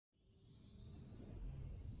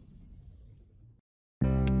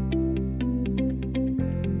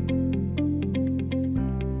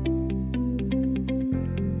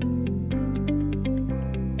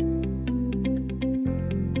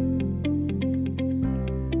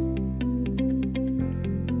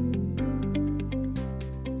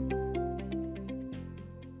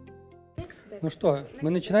Ну что,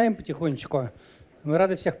 мы начинаем потихонечку. Мы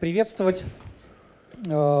рады всех приветствовать.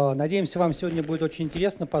 Надеемся, вам сегодня будет очень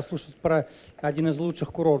интересно послушать про один из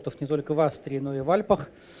лучших курортов не только в Австрии, но и в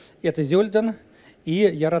Альпах. Это Зёльден. И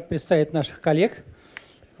я рад представить наших коллег.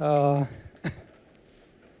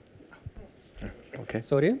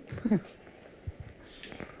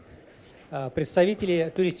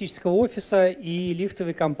 Представители туристического офиса и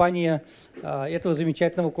лифтовой компании этого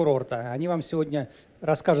замечательного курорта. Они вам сегодня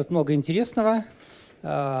расскажут много интересного.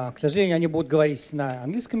 К сожалению, они будут говорить на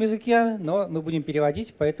английском языке, но мы будем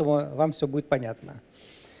переводить, поэтому вам все будет понятно.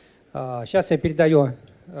 Сейчас я передаю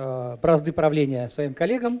бразды правления своим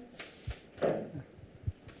коллегам.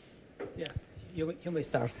 You may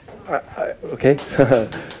start. Okay.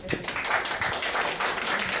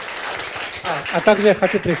 А также я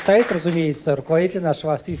хочу представить, разумеется, руководителя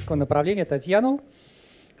нашего австрийского направления Татьяну,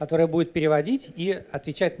 которая будет переводить и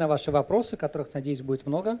отвечать на ваши вопросы, которых, надеюсь, будет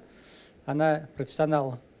много. Она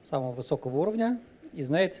профессионал самого высокого уровня и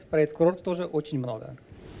знает про этот курорт тоже очень много.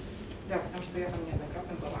 Да, потому что я там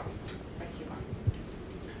неоднократно была. Спасибо.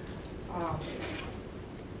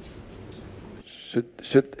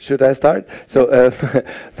 Should I start? So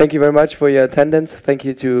thank you very much for your attendance. Thank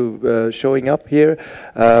you to showing up here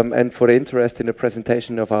and for the interest in the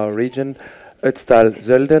presentation of our region, Ottztal,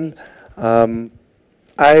 Zöllden.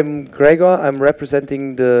 I'm Gregor. I'm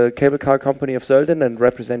representing the cable car company of Zöllden and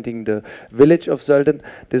representing the village of Zöllden.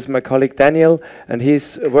 This is my colleague Daniel, and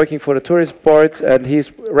he's working for the tourist board, and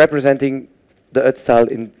he's representing the Ottztal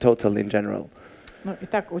in total, in general. Ну,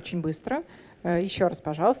 итак, очень быстро. Еще раз,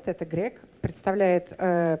 пожалуйста, это Грег, представляет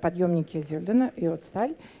подъемники Зёльдена и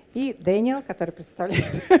Отцталь, и Дэниел, который представляет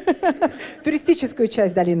туристическую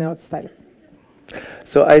часть долины Отцталь.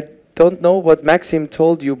 So I don't know what Maxim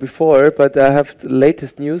told you before, but I have the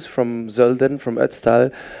latest news from Zöllden, from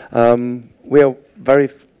Ottztal. We are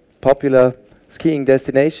very popular skiing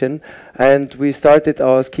destination, and we started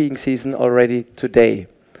our skiing season already today.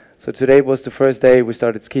 So today was the first day we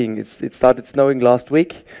started skiing. It started snowing last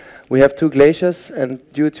week. We have 2 glaciers, and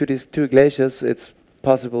due to these 2 glaciers, it's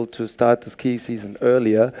possible to start the ski season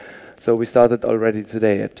earlier. So we started already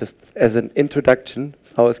today. Just as an introduction,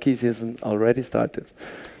 our ski season already started.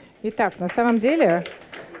 Итак, на самом деле,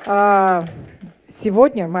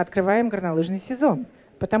 сегодня мы открываем горнолыжный сезон,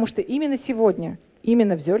 потому что именно сегодня,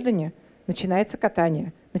 именно в Зёльдене начинается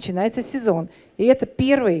катание, начинается сезон. И это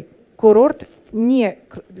первый курорт не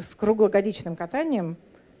с круглогодичным катанием,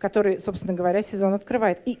 который, собственно говоря, сезон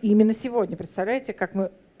открывает. И именно сегодня. Представляете, как мы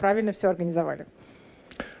правильно все организовали?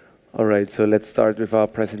 All right, so let's start with our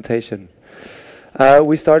presentation.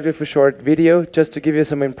 We start with a short video just to give you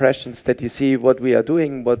some impressions that you see what we are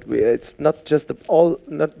doing. It's not just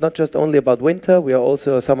only about winter. We are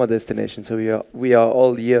also a summer destination, so we are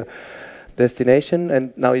all year destination.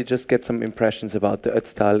 And now you just get some impressions about the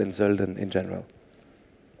Ottztal and Zöllden in general.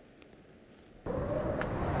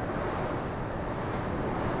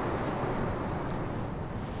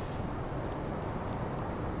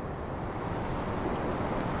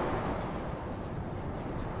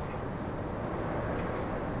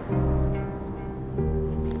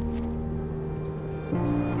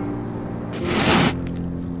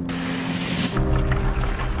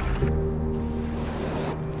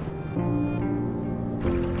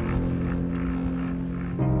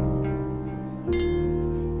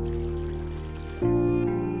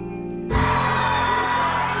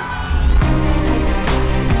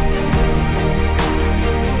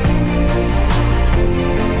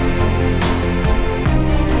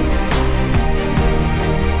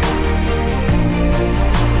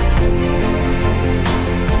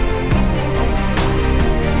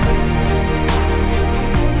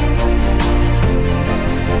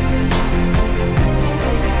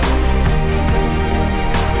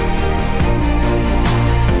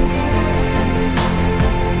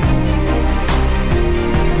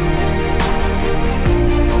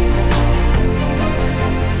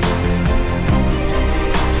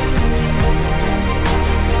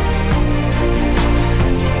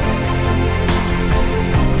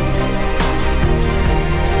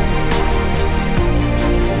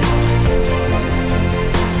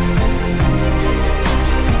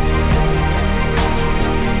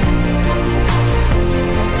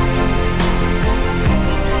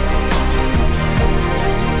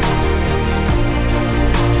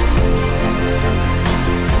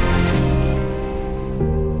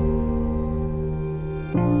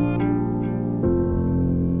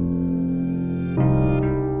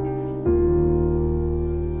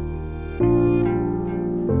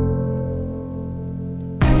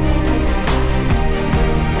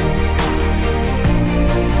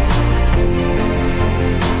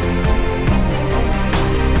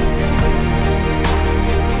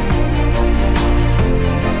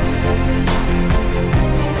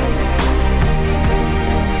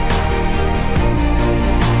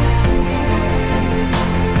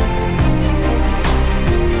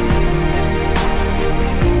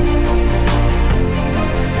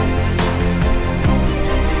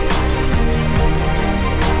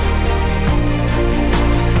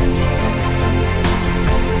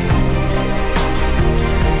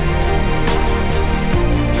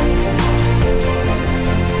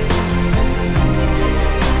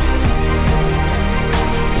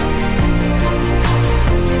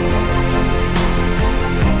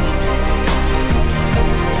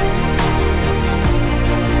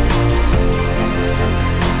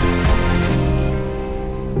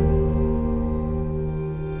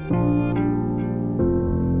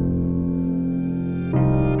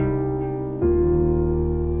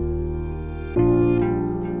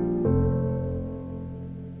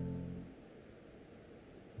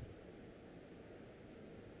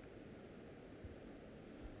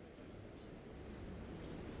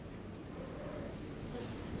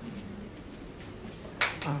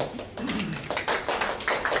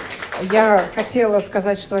 Я хотела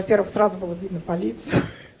сказать, что, во-первых, сразу было видно по лицам,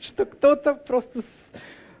 что кто-то просто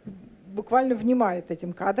буквально внимает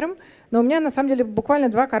этим кадрам. Но у меня, на самом деле, буквально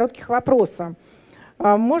два коротких вопроса.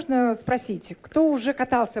 Можно спросить, кто уже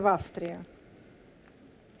катался в Австрии?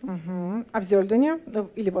 А в Зёльдене?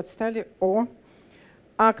 Или в Отцтале?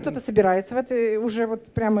 А кто-то собирается в этой, уже вот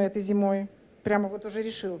прямо этой зимой? Прямо вот уже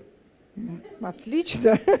решил?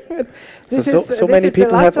 Отлично. So many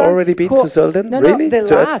people have already been to Zöllden, really?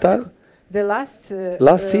 The last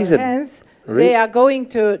season, hands, they are going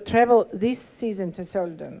to travel this season to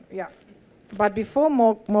Zöllden. Yeah, but before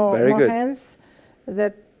more hands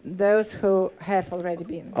that those who have already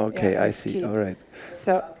been. Okay, I see. All right.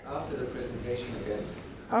 So after the presentation again.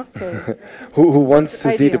 Okay. Who wants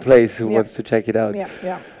to see the place? Who wants to check it out?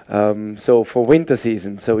 Yeah. So for winter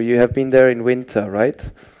season, so you have been there in winter, right?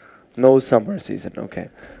 No summer season. Okay.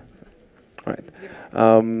 All right.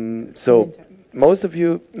 So most of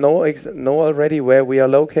you know already where we are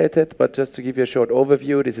located, but just to give you a short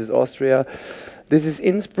overview, this is Austria, this is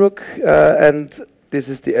Innsbruck, and this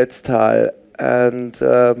is the Ottztal. And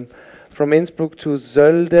from Innsbruck to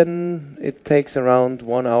Zöllden, it takes around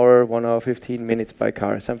 1 hour, 1 hour 15 minutes by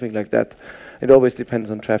car, something like that. It always depends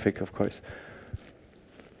on traffic, of course.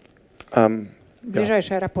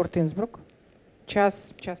 Ближайший аэропорт Инnsbruck.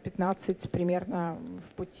 Час 15 примерно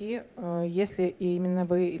в пути, если именно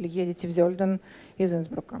вы едете в Зёльден из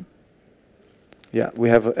Инnsbrucka. Yeah, we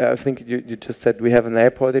have. I think you just said we have an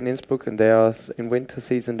airport in Innsbruck, and there are in winter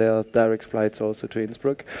season there are direct flights also to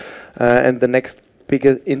Innsbruck, and the next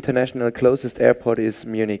bigger international closest airport is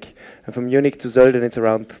Munich. And from Munich to Zöllden it's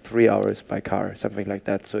around 3 hours by car, something like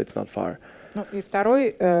that. So it's not far. Ну и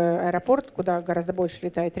второй аэропорт, куда гораздо больше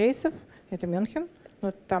летает рейсов, это Мюнхен.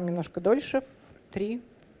 Но там немножко дольше, 3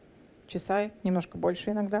 часа, немножко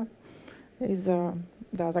больше иногда из-за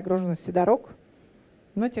загруженности дорог.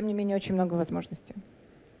 Но, тем не менее, очень много возможностей.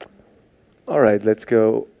 All right, let's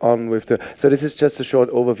go on with the... So this is just a short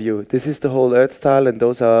overview. This is the whole Ottztal, and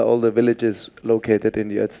those are all the villages located in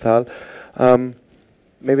the Ottztal.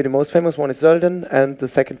 Maybe the most famous one is Zöllden, and the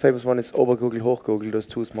second famous one is Obергurglь-Hохgurglь, those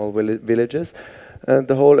two small villages. And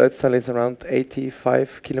the whole Ottztal is around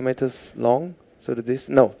 85 kilometers long. So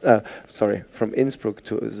from Innsbruck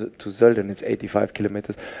to Zöllden it's 85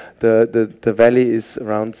 kilometers. The valley is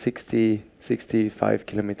around 65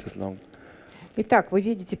 kilometers long. Итак, вы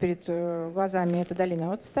видите перед глазами эту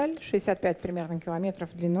долину Отцталь, 65 примерно километров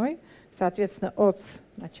длиной, соответственно, от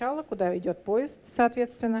начала, куда идет поезд,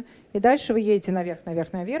 соответственно, и дальше вы едете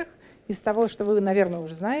наверх. Из того, что вы, наверное,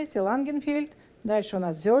 уже знаете, Лангенфельд, дальше у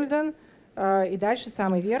нас Зёльден, и дальше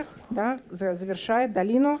самый верх, завершает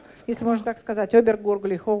долину, если можно так сказать,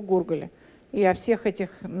 Обергургль-Хохгургль. И о всех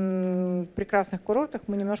этих прекрасных курортах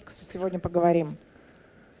мы немножко сегодня поговорим.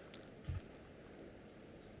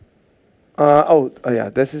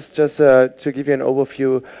 This is just to give you an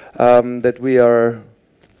overview that we are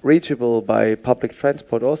reachable by public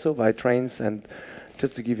transport also, by trains, and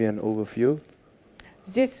just to give you an overview.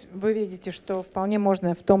 Здесь вы видите, что вполне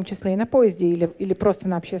можно в том числе и на поезде или просто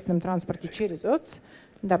на общественном транспорте через Отц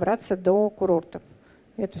добраться до курортов.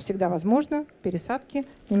 Это всегда возможно, пересадки,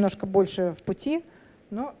 немножко больше в пути,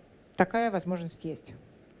 но такая возможность есть.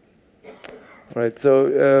 Right,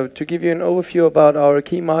 so to give you an overview about our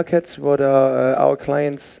key markets, what our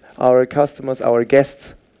clients, our customers, our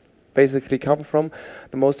guests basically come from.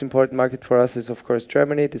 The most important market for us is, of course,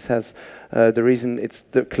 Germany. This has the reason it's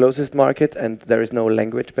the closest market and there is no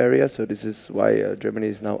language barrier, so this is why Germany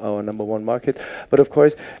is now our #1 market. But of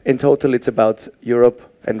course, in total, it's about Europe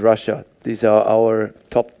and Russia. These are our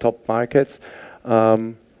top markets,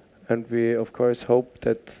 and we, of course, hope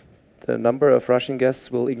that the number of Russian guests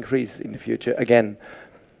will increase in the future again.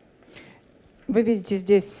 Вы видите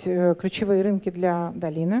здесь ключевые рынки для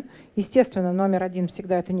долины. Естественно, номер один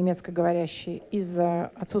всегда это немецкоговорящие из-за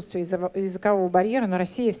отсутствия языкового барьера, но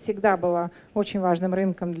Россия всегда была очень важным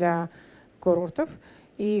рынком для курортов.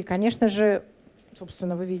 И, конечно же,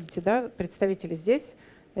 собственно, вы видите, представители здесь.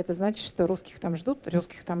 Это значит, что русских там ждут,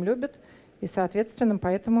 русских там любят. И, соответственно,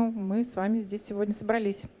 поэтому мы с вами здесь сегодня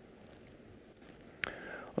собрались.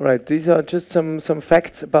 All right, these are just some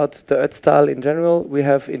facts about the Ottztal in general.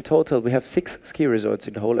 In total 6 ski resorts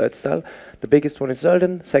in the whole Ottztal. The biggest one is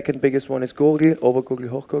Zöllden, second biggest one is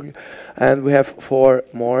Obергurglь-Hохgurglь, and we have 4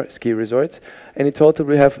 more ski resorts. And in total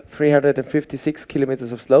we have 356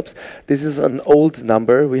 kilometers of slopes. This is an old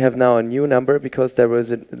number. We have now a new number because there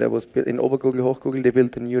was in Obергurglь-Hохgurglь they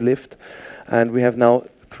built a new lift, and we have now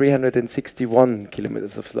 361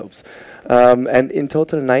 kilometers of slopes. And in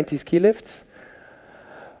total 90 ski lifts.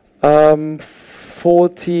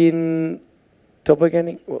 14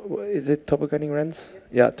 Tobogganing, is it tobogganing runs? Yes.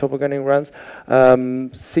 Yeah, tobogganing runs.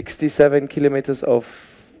 67 kilometers of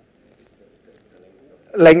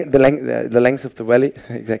the length of the valley,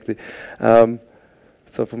 exactly.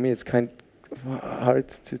 So for me, it's kind of hard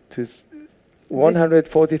to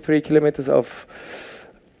 143 kilometers of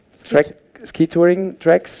ski touring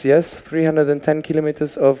tracks, yes. 310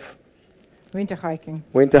 kilometers of winter hiking.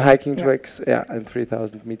 Winter hiking tracks, yeah, and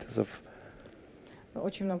 3000 meters of.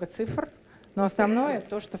 Очень много цифр, но основное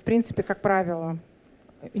то, что в принципе, как правило,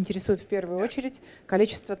 интересует в первую очередь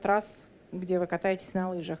количество трасс, где вы катаетесь на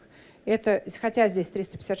лыжах. Это, хотя здесь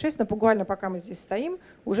 356, но буквально пока мы здесь стоим,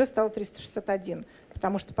 уже стало 361,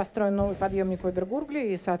 потому что построен новый подъемник в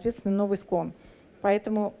Обергургле и, соответственно, новый склон.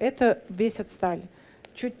 Поэтому это весь Отцталь.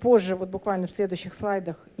 Чуть позже, вот буквально в следующих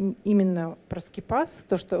слайдах, именно про ски-пас,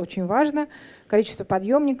 то, что очень важно, количество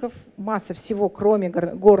подъемников, масса всего, кроме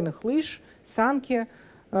горных лыж, санки,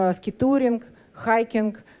 скитуринг,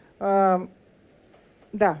 хайкинг.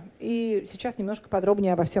 Да, и сейчас немножко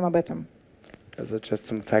подробнее обо всем об этом. So just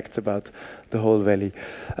some facts about the whole valley.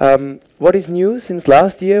 What is new since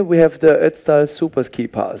last year? We have the Ottztal Super Ski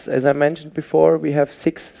Pass. As I mentioned before, we have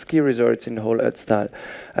 6 ski resorts in the whole Ottztal.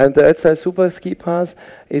 And the Ottztal Super Ski Pass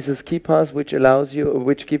is a ski pass which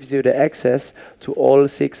gives you the access to all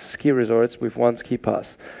 6 ski resorts with one ski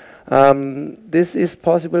pass. This is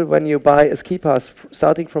possible when you buy a ski pass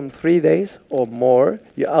starting from 3 days or more.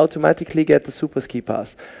 You automatically get the Super Ski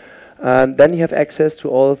Pass. And then you have access to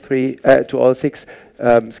all 6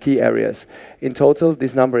 ski areas. In total,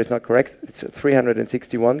 this number is not correct. It's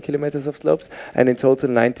 361 kilometers of slopes, and in total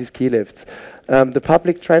 90 ski lifts. The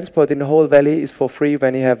public transport in the whole valley is for free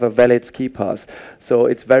when you have a valid ski pass. So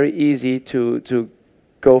it's very easy to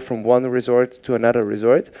go from one resort to another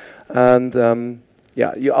resort. And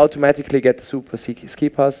yeah, you automatically get the super ski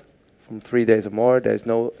pass from 3 days or more. There's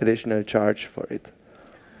no additional charge for it.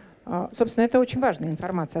 Собственно, это очень важная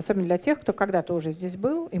информация, особенно для тех, кто когда-то уже здесь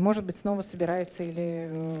был и, может быть, снова собирается или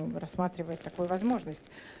рассматривает такую возможность.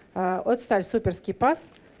 Отцталь суперский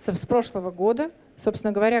пас с прошлого года,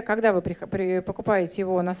 собственно говоря, когда вы покупаете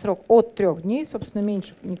его на срок от 3 дней, собственно,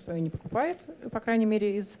 меньше никто и не покупает, по крайней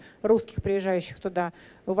мере, из русских, приезжающих туда,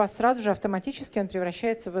 у вас сразу же автоматически он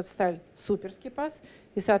превращается в Отцталь суперский пас,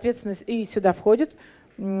 и, соответственно, и сюда входит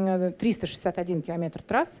 361 километр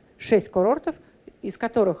трасс, 6 курортов, из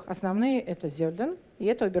которых основные это Зёльден и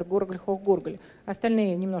это Обергургль-Хохгургль.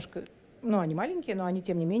 Остальные немножко, ну, они маленькие, но они,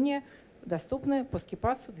 тем не менее, доступны по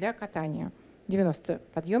ски-пасу для катания. 90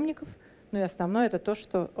 подъемников, ну и основное это то,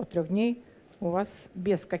 что от 3 дней у вас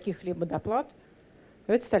без каких-либо доплат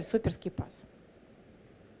это сталь суперский пас.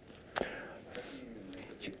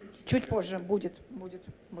 Чуть позже будет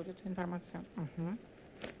информация.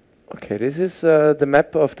 Okay, this is the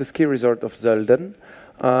map of the ski resort of Zöllden.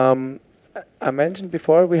 I mentioned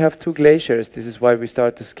before we have 2 glaciers. This is why we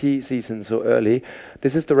start the ski season so early.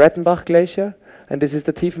 This is the Rettenbach Glacier and this is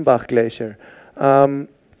the Tiefenbach Glacier. On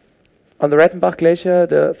the Rettenbach Glacier,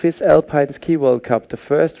 the FIS Alpine Ski World Cup, the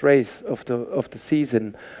first race of the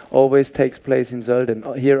season, always takes place in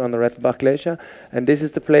Zöllden, here on the Rettenbach Glacier. And this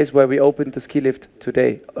is the place where we opened the ski lift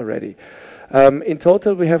today already. In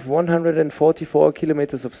total, we have 144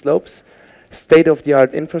 kilometers of slopes,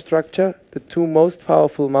 state-of-the-art infrastructure, the 2 most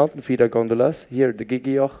powerful mountain feeder gondolas, here the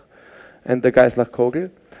Gigi-Joch and the Geislach-Kogel.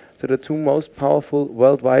 So the 2 most powerful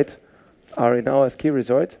worldwide are in our ski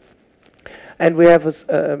resort. And we have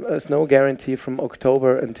a snow guarantee from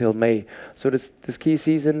October until May. So the ski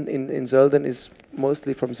season in Zöllden is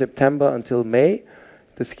mostly from September until May,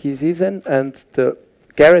 the ski season, and the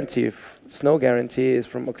snow guarantee is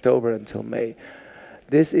from October until May.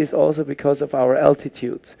 This is also because of our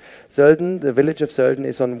altitude. Zöllden, the village of Zöllden,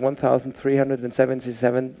 is on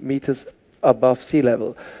 1,377 meters above sea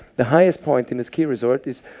level. The highest point in the ski resort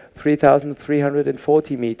is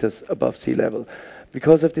 3,340 meters above sea level.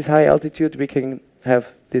 Because of this high altitude, we can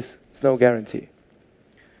have this snow guarantee.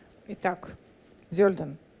 Итак,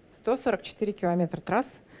 Зёльден. 144 километра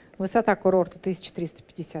трасс, высота курорта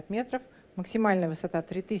 1350 метров, максимальная высота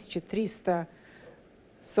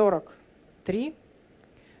 3343.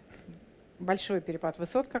 Большой перепад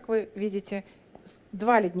высот, как вы видите.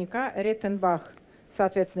 2 ледника, Реттенбах,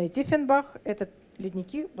 соответственно, и Тиффенбах. Это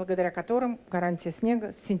ледники, благодаря которым гарантия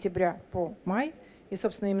снега с сентября по май. И,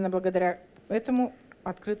 собственно, именно благодаря этому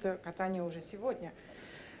открыто катание уже сегодня.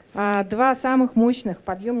 2 самых мощных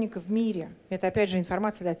подъемника в мире. Это, опять же,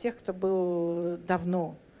 информация для тех, кто был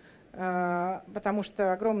давно. Потому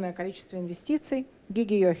что огромное количество инвестиций.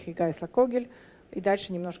 Gigi-Joch и Geislach-Kogel. И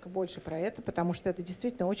дальше немножко больше про это, потому что это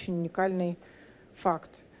действительно очень уникальный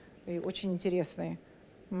факт и очень интересный.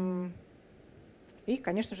 И,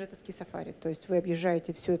 конечно же, это ски-сафари. То есть вы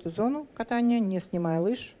объезжаете всю эту зону катания, не снимая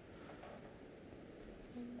лыж,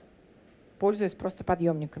 пользуясь просто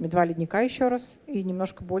подъемниками. 2 ледника еще раз и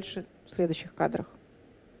немножко больше в следующих кадрах.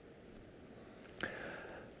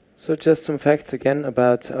 So just some facts again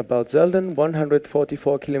about Zöllden.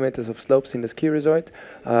 144 kilometers of slopes in the ski resort,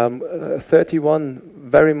 31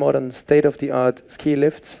 very modern state-of-the-art ski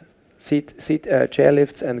lifts, chair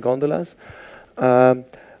lifts and gondolas.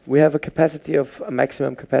 We have a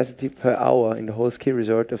maximum capacity per hour in the whole ski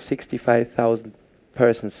resort of 65,000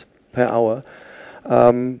 persons per hour.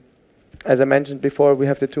 As I mentioned before, we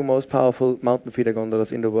have the 2 most powerful mountain feeder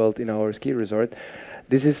gondolas in the world in our ski resort.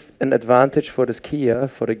 This is an advantage for the skier,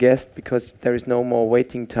 for the guest, because there is no more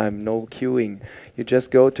waiting time, no queuing. You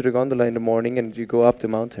just go to the gondola in the morning and you go up the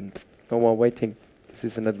mountain. No more waiting. This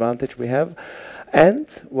is an advantage we have. And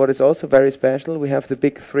what is also very special, we have the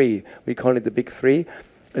Big 3. We call it the Big 3.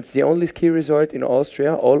 It's the only ski resort in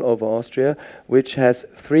Austria, all over Austria, which has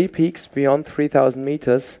 3 peaks beyond 3,000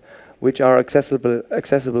 meters, which are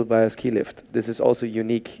accessible by a ski lift. This is also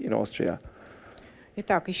unique in Austria.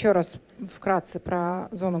 Итак, еще раз вкратце про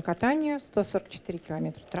зону катания. 144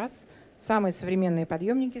 километра трасс. Самые современные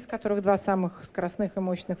подъемники, из которых 2 самых скоростных и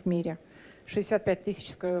мощных в мире. 65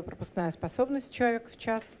 тысяч пропускная способность человек в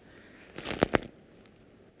час.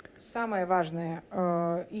 Самое важное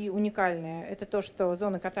и уникальное – это то, что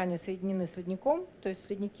зоны катания соединены с ледником. То есть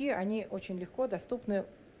ледники, они очень легко доступны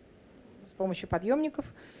с помощью подъемников.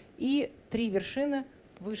 И 3 вершины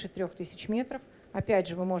выше 3000 метров. Опять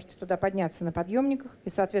же, вы можете туда подняться на подъемниках и,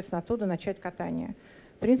 соответственно, оттуда начать катание.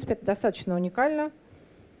 В принципе, это достаточно уникально.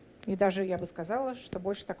 И даже я бы сказала, что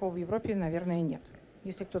больше такого в Европе, наверное, нет.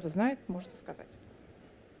 Если кто-то знает, можете сказать.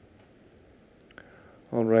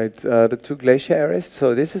 All right, the 2 glacier areas.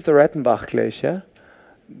 So this is the Rettenbach Glacier.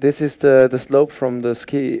 This is the slope from the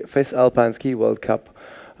FIS Alpine Ski World Cup.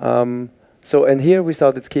 And here we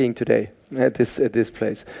started skiing today at this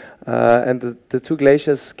place. And the 2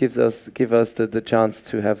 glaciers give us the chance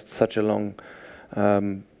to have such a long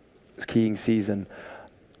skiing season.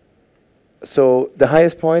 So the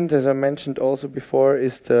highest point, as I mentioned also before,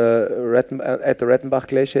 is at the Rettenbach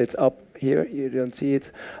Glacier. It's up here. You don't see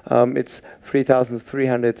it. It's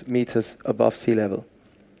 3,300 meters above sea level.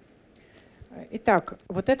 Итак,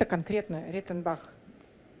 вот это конкретно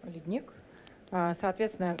Реттенбах-ледник.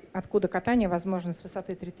 Соответственно, откуда катание возможно с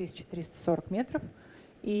высоты 3340 метров.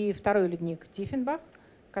 И второй ледник Тиффенбах,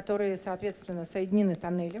 которые, соответственно, соединены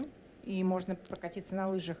тоннелем. И можно прокатиться на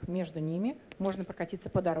лыжах между ними, можно прокатиться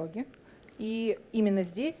по дороге. И именно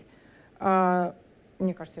здесь,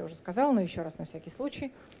 мне кажется, я уже сказала, но еще раз на всякий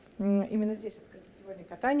случай, именно здесь открыто сегодня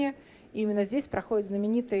катание. И именно здесь проходит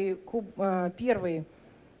знаменитый первая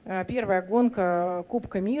гонка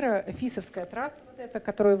Кубка мира, Фисовская трасса, вот эта,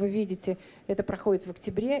 которую вы видите. Это проходит в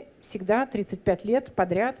октябре, всегда 35 лет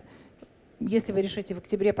подряд. Если вы решите в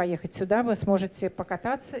октябре поехать сюда, вы сможете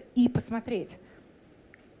покататься и посмотреть.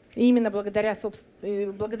 И именно благодаря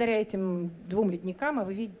этим 2 ледникам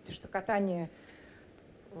вы видите, что катание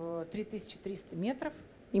 3300 метров,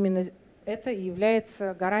 именно это и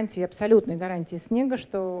является гарантией, абсолютной гарантией снега,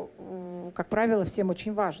 что, как правило, всем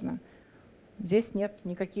очень важно. Здесь нет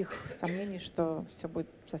никаких сомнений, что все будет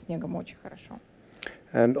со снегом очень хорошо.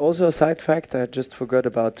 And also a side fact I just forgot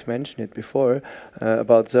about to mention it before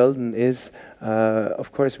about Zöllden is,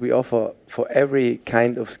 of course, we offer for every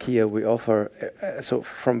kind of skier. We offer so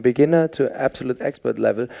from beginner to absolute expert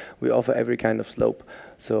level. We offer every kind of slope.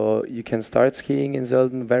 So you can start skiing in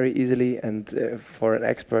Zöllden very easily, and for an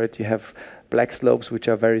expert, you have black slopes which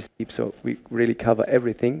are very steep. So we really cover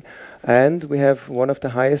everything, and we have one of the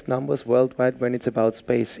highest numbers worldwide when it's about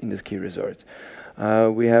space in the ski resort.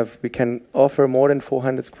 We can offer more than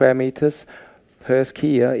 400 square meters per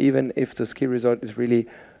skier, even if the ski resort is really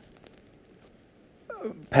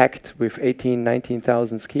packed with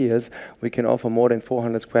 19,000 skiers. We can offer more than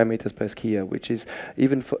 400 square meters per skier, which is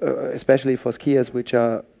even especially for skiers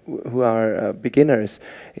who are beginners.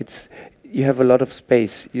 You have a lot of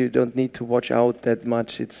space. You don't need to watch out that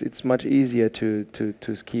much. It's much easier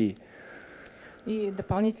to ski. И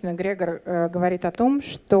дополнительно Грегор говорит о том,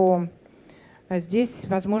 что здесь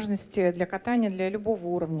возможности для катания для любого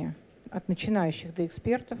уровня, от начинающих до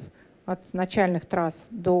экспертов, от начальных трасс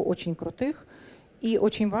до очень крутых. И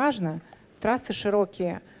очень важно, трассы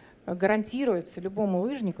широкие гарантируются любому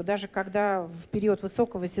лыжнику, даже когда в период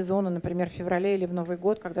высокого сезона, например, в феврале или в Новый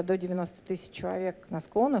год, когда до 90 тысяч человек на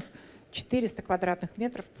склонах, 400 квадратных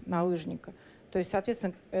метров на лыжника. То есть,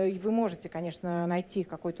 соответственно, вы можете, конечно, найти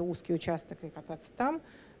какой-то узкий участок и кататься там,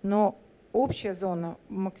 но общая зона,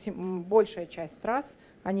 большая часть трасс,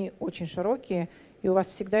 они очень широкие, и у вас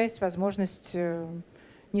всегда есть возможность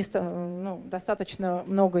достаточно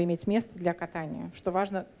много иметь места для катания, что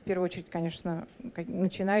важно в первую очередь, конечно,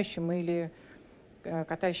 начинающим или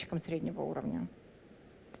катальщикам среднего уровня.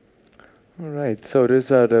 All right, so those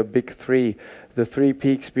are the big three, the three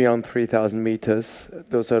peaks beyond 3,000 meters.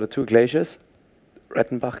 Those are the two glaciers.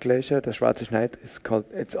 Rettenbach Glacier, the Schwarze Schneid is called,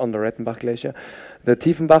 it's on the Rettenbach Glacier. The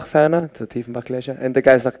Tiefenbach-Ferner, the Tiefenbach Glacier, and the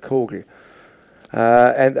Geislach-Kogel.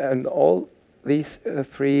 And all these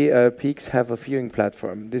three peaks have a viewing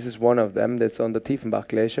platform. This is one of them that's on the Tiefenbach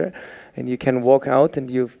Glacier. And you can walk out and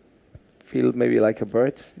you feel maybe like a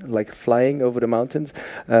bird, like flying over the mountains.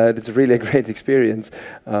 It's really a great experience.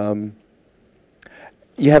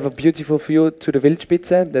 You have a beautiful view to the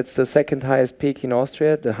Wildspitze. That's the second highest peak in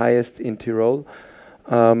Austria, the highest in Tyrol.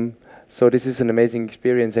 So this is an amazing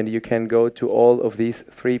experience, and you can go to all of these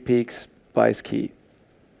three peaks by ski.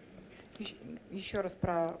 Еще раз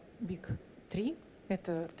про Big 3.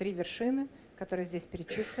 Это три вершины, которые здесь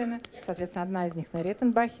перечислены. Соответственно, одна из них на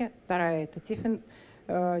Реттенбахе, вторая это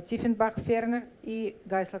Tiefenbach-Ferner и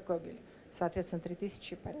Geislach-Kogel. Соответственно,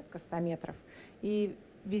 3000, порядка 100 метров. И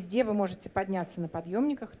везде вы можете подняться на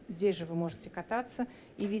подъемниках, здесь же вы можете кататься.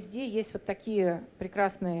 И везде есть вот такие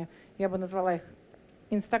прекрасные, я бы назвала их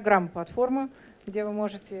Инстаграм-платформы, где вы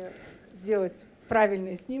можете сделать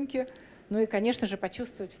правильные снимки. Ну и, конечно же,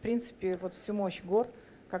 почувствовать, в принципе, вот всю мощь гор,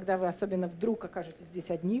 когда вы особенно вдруг окажетесь здесь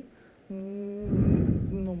одни.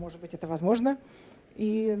 Ну, может быть, это возможно.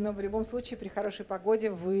 Но в любом случае, при хорошей погоде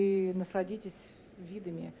вы насладитесь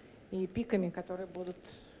видами и пиками, которые будут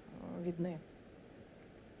видны.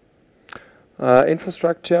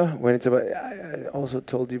 Infrastructure, when it's about, I also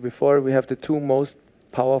told you before, we have the two most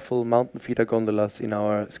powerful mountain feeder gondolas in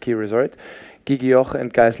our ski resort, Gigi-Joch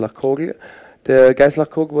and Geislach-Kogel. The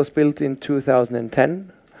Geislach-Kogel was built in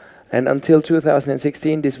 2010, and until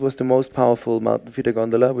 2016 this was the most powerful mountain feeder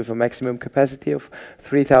gondola with a maximum capacity of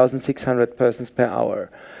 3,600 persons per hour.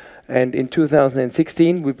 And in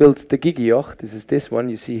 2016 we built the Gigi-Joch, this is this one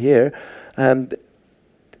you see here, and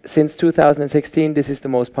since 2016 this is the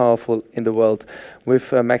most powerful in the world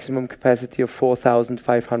with a maximum capacity of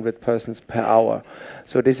 4,500 persons per hour.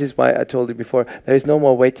 So this is why I told you before, there is no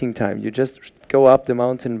more waiting time. You just go up the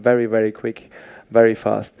mountain very, very quick, very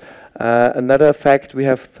fast. Another fact, we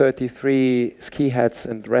have 33 ski hats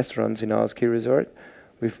and restaurants in our ski resort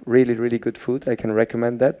with really, really good food. I can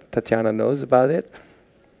recommend that. Tatiana knows about it.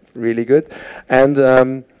 Really good.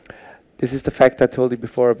 And this is the fact I told you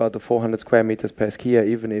before about the 400 square meters per skier,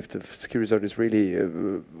 even if the ski resort is really,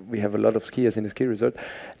 we have a lot of skiers in the ski resort.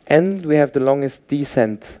 And we have the longest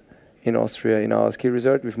descent in Austria in our ski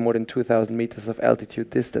resort with more than 2,000 meters of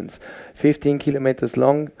altitude distance. 15 kilometers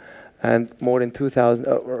long and more than 2,000,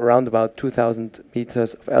 around about 2,000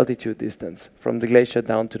 meters of altitude distance from the glacier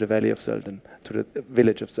down to the valley of Zöllden, to the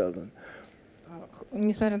village of Zöllden.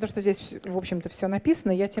 Несмотря на то, что здесь, в общем-то, все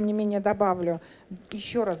написано, я, тем не менее, добавлю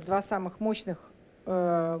еще раз два самых мощных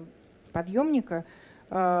подъемника.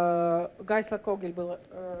 Geislach-Kogel был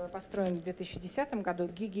построен в 2010 году,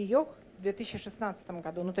 Gigi-Joch в 2016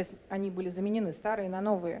 году. Ну, то есть они были заменены, старые на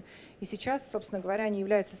новые. И сейчас, собственно говоря, они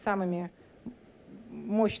являются самыми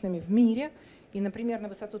мощными в мире. И, например, на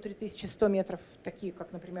высоту 3100 метров, такие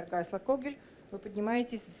как, например, Geislach-Kogel, вы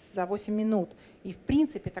поднимаетесь за 8 минут. И, в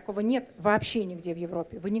принципе, такого нет вообще нигде в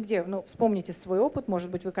Европе. Вы нигде, ну, вспомните свой опыт, может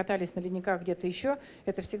быть, вы катались на ледниках где-то еще.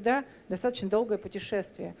 Это всегда достаточно долгое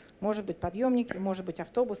путешествие. Может быть, подъемники, может быть,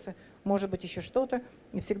 автобусы, может быть, еще что-то.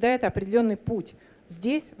 И всегда это определенный путь.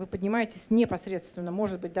 Здесь вы поднимаетесь непосредственно,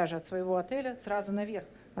 может быть, даже от своего отеля, сразу наверх,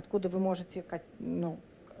 откуда вы можете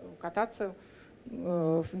кататься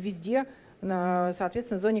везде, на,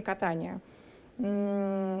 соответственно, зоне катания.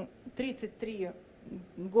 33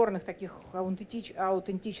 горных таких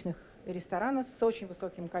аутентичных ресторана с очень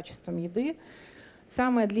высоким качеством еды.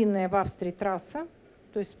 Самая длинная в Австрии трасса,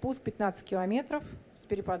 то есть спуск 15 километров с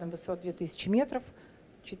перепадом высот 2000 метров,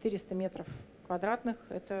 400 метров квадратных.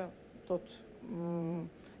 Это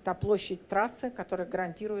та площадь трассы, которая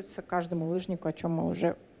гарантируется каждому лыжнику, о чем мы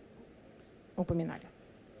уже упоминали.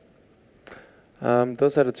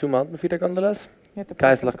 Those are the two mountain feeder gondolas.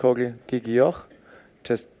 Geislach-Kogel, Gigi-Joch,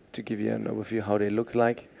 just to give you an overview how they look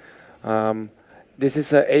like. This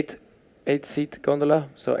is a 8-seat gondola,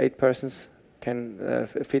 so 8 persons can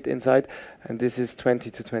fit inside, and this is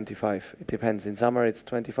 20 to 25. It depends. In summer it's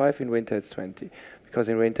 25, in winter it's 20, because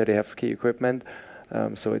in winter they have ski equipment,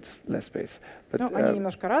 so it's less space. But, они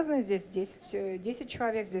немножко разные. Здесь 10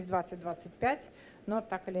 человек, здесь 20-25, но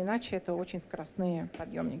так или иначе это очень скоростные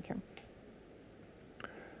подъемники.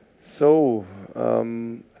 So,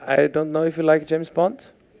 I don't know if you like James Bond,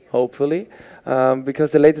 hopefully,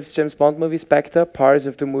 because the latest James Bond movie, Spectre, parts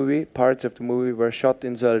of the movie were shot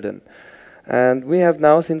in Zöllden. And we have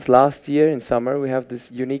now, since last year in summer, we have this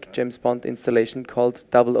unique James Bond installation called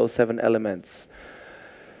 007 Elements.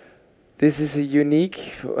 This is a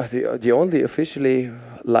unique, the only officially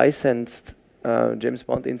licensed James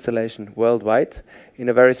Bond installation worldwide in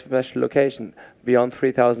a very special location, beyond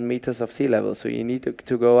 3,000 meters of sea level. So you need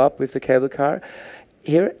to go up with the cable car.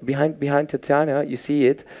 Here, behind Tatiana, you see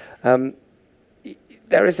it.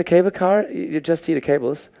 There is a cable car, you just see the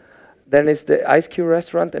cables. Then is the Ice Cube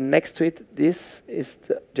restaurant, and next to it, this is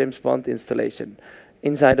the James Bond installation.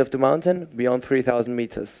 Inside of the mountain, beyond 3,000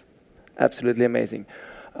 meters. Absolutely amazing.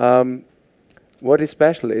 What is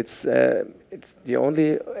special? It's the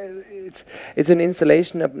only. It's an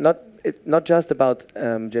installation of not just about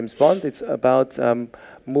James Bond. It's about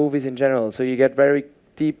movies in general. So you get very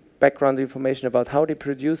deep background information about how they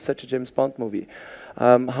produce such a James Bond movie,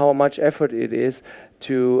 how much effort it is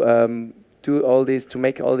to do all these, to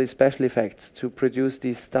make all these special effects, to produce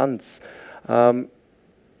these stunts.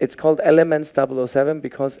 It's called Elements 007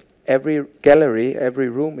 because every gallery, every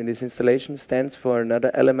room in this installation stands for another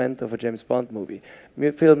element of a James Bond movie.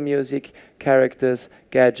 Film music, characters,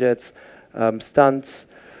 gadgets, stunts,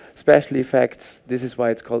 special effects. This is why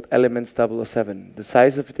it's called Elements 007. The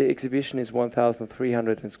size of the exhibition is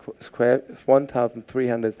 1,300 square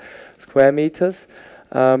meters.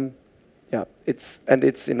 Yeah, it's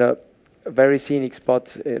in a very scenic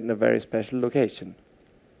spot in a very special location.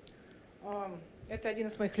 Это один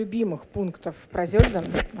из моих любимых пунктов про Зёльден,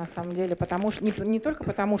 на самом деле, потому что не только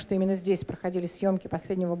потому, что именно здесь проходили съемки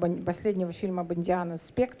последнего фильма Бондиана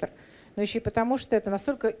 «Спектр», но еще и потому, что это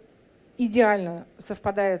настолько идеально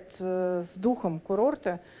совпадает с духом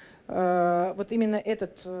курорта. Вот именно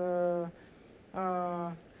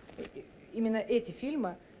эти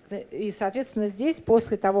фильмы. И, соответственно, здесь,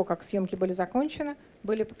 после того, как съемки были закончены,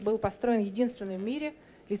 был построен единственный в мире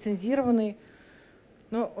лицензированный,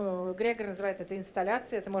 Грегор называет это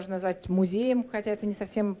инсталляцией, это можно назвать музеем, хотя это не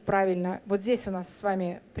совсем правильно. Вот здесь у нас с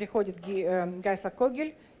вами приходит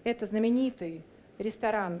Гайслакогель. Это знаменитый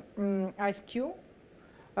ресторан Ice Cube,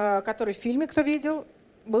 который в фильме, кто видел,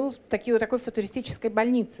 был такой футуристической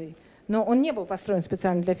больницей. Но он не был построен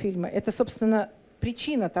специально для фильма. Это, собственно,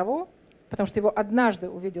 причина того, потому что его однажды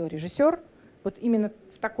увидел режиссер, вот именно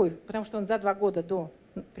в такой, потому что он за 2 года до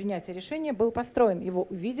принятия решения был построен. Его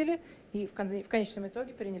увидели и в конечном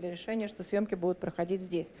итоге приняли решение, что съемки будут проходить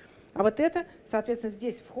здесь. А вот это, соответственно,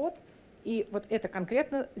 здесь вход, и вот это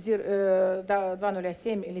конкретно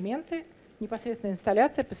 207 элементы, непосредственно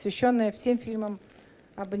инсталляция, посвященная всем фильмам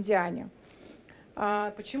о Бондиане.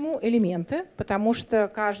 Почему элементы? Потому что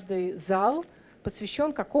каждый зал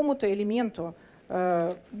посвящен какому-то элементу,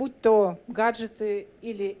 будь то гаджеты,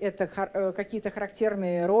 или это какие-то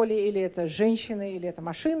характерные роли, или это женщины, или это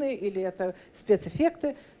машины, или это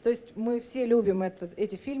спецэффекты. То есть мы все любим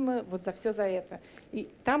эти фильмы вот за все за это. И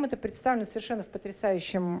там это представлено совершенно в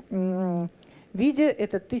потрясающем виде.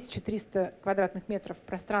 Это 1300 квадратных метров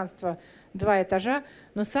пространства, 2 этажа.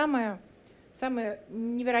 Но самое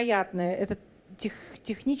невероятное — это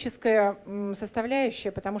техническая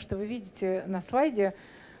составляющая, потому что вы видите на слайде,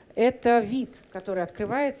 это вид, который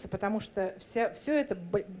открывается, потому что все это,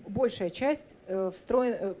 большая часть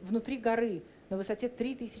встроена внутри горы на высоте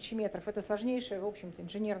 3000 метров. Это сложнейшее, в общем-то,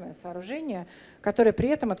 инженерное сооружение, которое при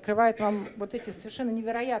этом открывает вам вот эти совершенно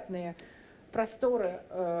невероятные просторы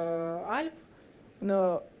Альп,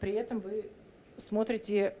 но при этом вы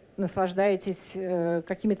смотрите, наслаждаетесь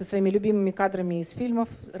какими-то своими любимыми кадрами из фильмов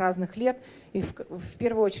разных лет. И в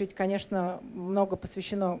первую очередь, конечно, много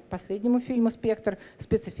посвящено последнему фильму «Спектр»,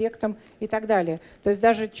 спецэффектам и так далее. То есть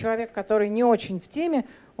даже человек, который не очень в теме,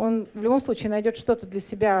 он в любом случае найдет что-то для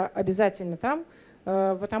себя обязательно там,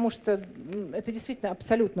 потому что это действительно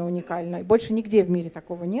абсолютно уникально. И больше нигде в мире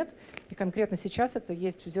такого нет. И конкретно сейчас это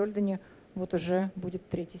есть в Зёльдене, вот уже будет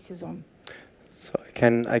 3-й сезон. So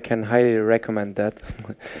I can highly recommend that.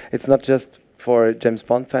 It's not just for James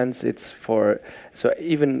Bond fans, it's for, so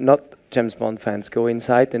even not James Bond fans go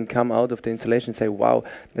inside and come out of the installation and say, wow,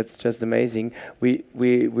 that's just amazing. We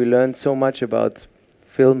learned so much about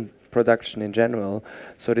film production in general.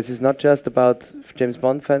 So this is not just about James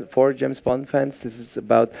Bond for James Bond fans. This is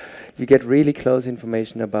about, you get really close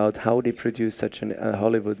information about how they produce such a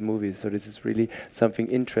Hollywood movie. So this is really something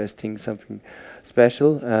interesting, something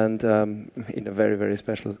special, and in a very, very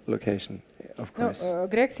special location. of Ну, course.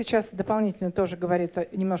 Грег сейчас дополнительно тоже говорит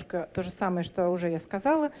немножко то же самое, что уже я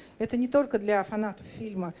сказала. Это не только для фанатов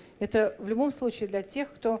фильма, это в любом случае для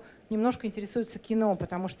тех, кто немножко интересуется кино,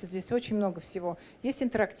 потому что здесь очень много всего. Есть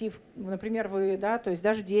интерактив, например, вы, да, то есть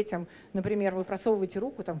даже детям, например, вы просовываете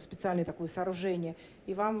руку, там специальное такое сооружение,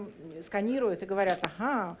 и вам сканируют и говорят: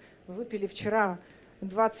 ага, вы выпили вчера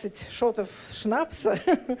 20 шотов шнапса,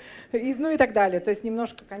 ну и так далее. То есть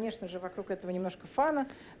немножко, конечно же, вокруг этого немножко фана,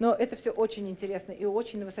 но это все очень интересно и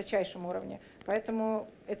очень на высочайшем уровне. Поэтому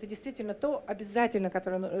это действительно то обязательно,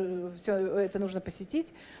 которое все это нужно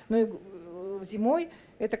посетить. Ну и зимой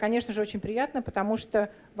это, конечно же, очень приятно, потому что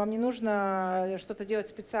вам не нужно что-то делать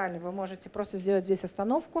специально. Вы можете просто сделать здесь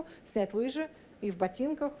остановку, снять лыжи и в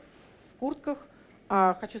ботинках, в куртках.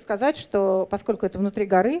 А хочу сказать, что поскольку это внутри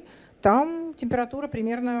горы, там температура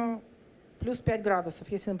примерно плюс 5 градусов.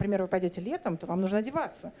 Если, например, вы пойдете летом, то вам нужно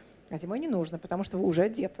одеваться, а зимой не нужно, потому что вы уже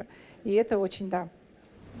одеты. И это очень, да.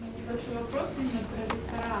 У меня небольшой вопрос именно про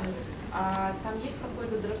ресторан. Там есть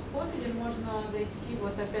какой-то дресс-код или можно зайти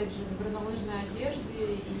вот опять же в горнолыжной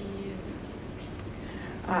одежде и...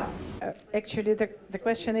 Actually, the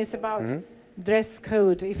question is about dress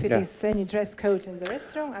code. If it is any dress code in the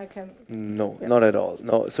restaurant, I can... No, not at all.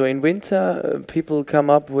 No. So in winter, people come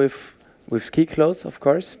up with ski clothes, of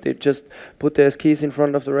course. They just put their skis in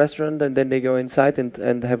front of the restaurant and then they go inside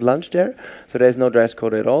and have lunch there. So there's no dress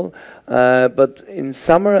code at all. But in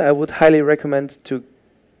summer, I would highly recommend to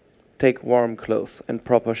take warm clothes and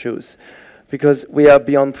proper shoes, because we are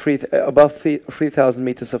beyond above 3,000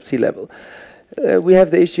 meters of sea level. We have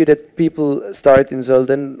the issue that people start in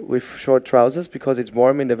Zöllden with short trousers because it's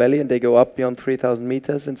warm in the valley, and they go up beyond 3,000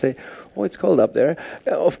 meters and say, oh, it's cold up there.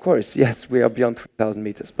 Of course, yes, we are beyond 3,000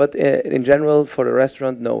 meters. But in general, for the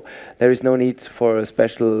restaurant, no. There is no need for a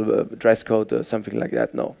special dress code or something like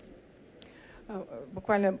that, no.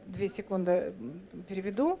 Буквально 2 секунды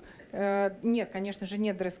переведу. Нет, конечно же,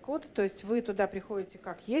 нет дресс-кода, то есть вы туда приходите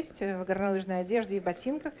как есть, в горнолыжной одежде и в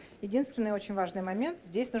ботинках. Единственный очень важный момент,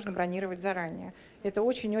 здесь нужно бронировать заранее. Это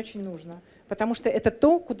очень-очень нужно, потому что это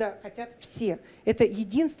то, куда хотят все. Это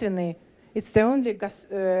единственный, it's the only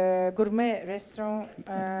gourmet restaurant,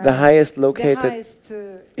 the highest located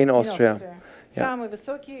in Austria. Самый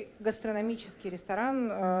высокий гастрономический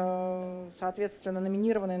ресторан, соответственно,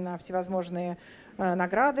 номинированный на всевозможные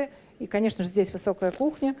награды. И, конечно же, здесь высокая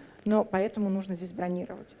кухня, но поэтому нужно здесь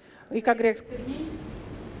бронировать. И как Грег сказал,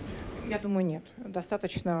 я думаю, нет.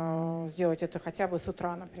 Достаточно сделать это хотя бы с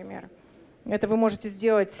утра, например. Это вы можете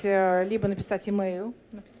сделать, либо написать имейл,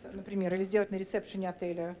 например, или сделать на ресепшене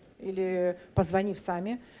отеля, или позвонив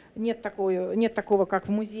сами. Нет такого, как в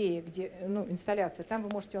музее, где инсталляция. Там вы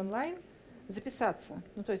можете онлайн записаться,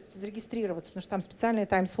 ну то есть зарегистрироваться, потому что там специальные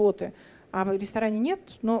тайм-слоты. А в ресторане нет,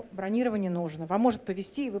 но бронирование нужно. Вам может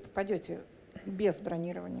повезти, и вы попадете без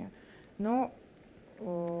бронирования. Но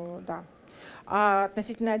да. А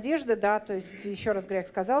относительно одежды, да, то есть еще раз Грег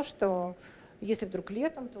сказал, что если вдруг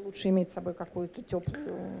летом, то лучше иметь с собой какую-то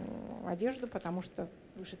теплую одежду, потому что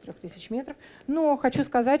выше 3000 метров. Но хочу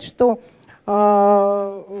сказать, что в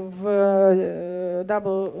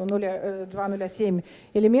 207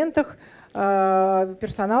 элементах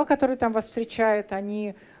персонал, который там вас встречает,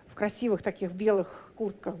 они в красивых таких белых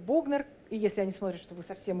куртках Богнер, и если они смотрят, что вы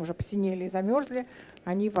совсем уже посинели и замерзли,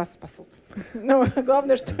 они вас спасут. Но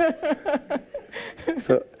главное, что...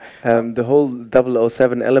 So the whole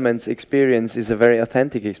 007 Elements experience is a very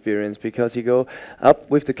authentic experience, because you go up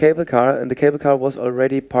with the cable car, and the cable car was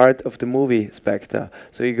already part of the movie Spectre.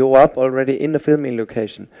 So you go up already in the filming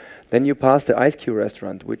location. Then you pass the Ice Cube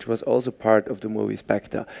restaurant, which was also part of the movie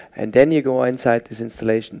Spectre. And then you go inside this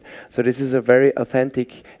installation. So this is a very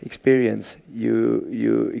authentic experience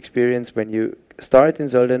you experience when you start in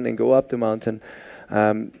Zöllden and go up the mountain.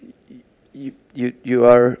 You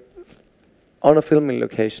are on a filming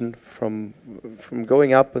location from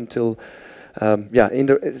going up until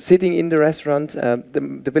sitting in the restaurant.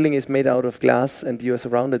 The building is made out of glass, and you are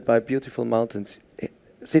surrounded by beautiful mountains.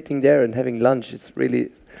 Sitting there and having lunch is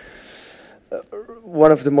really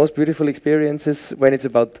one of the most beautiful experiences when it's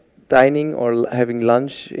about dining or having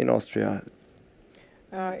lunch in Austria.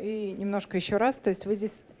 И немножко еще раз, то есть вы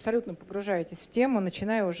здесь абсолютно погружаетесь в тему,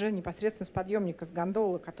 начиная уже непосредственно с подъемника, с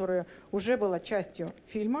гондолы, которая уже была частью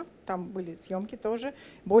фильма, там были съемки тоже.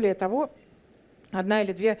 Более того, одна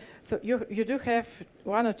или две. So you do have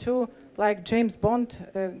one or two like James Bond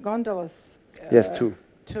gondolas. Yes, two.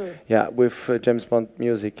 Two. Yeah, with James Bond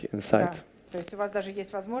music inside. Да. То есть у вас даже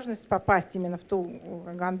есть возможность попасть именно в ту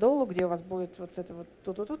гондолу, где у вас будет вот это вот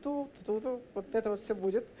ту-ту-ту-ту, вот это вот все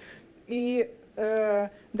будет. И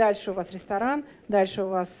дальше у вас ресторан, дальше у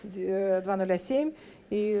вас 207,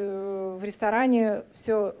 И в ресторане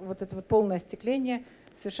все вот это вот полное остекление,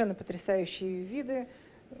 совершенно потрясающие виды,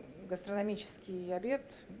 гастрономический обед,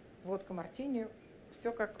 водка мартини,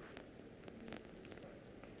 все как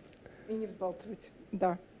и не взбалтывать.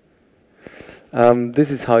 Да.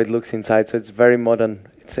 This is how it looks inside, so it's very modern.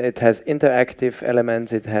 It has interactive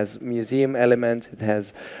elements, it has museum elements, it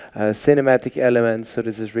has cinematic elements, so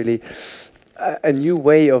this is really a new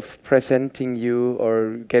way of presenting you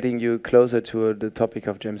or getting you closer to the topic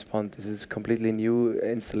of James Bond. This is completely new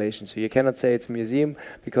installation, so you cannot say it's a museum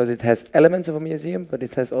because it has elements of a museum, but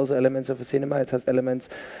it has also elements of a cinema, it has elements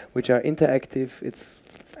which are interactive. It's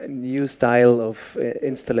a new style of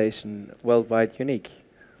installation, worldwide unique.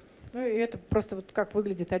 Ну и это просто вот как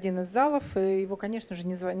выглядит один из залов. И его, конечно же,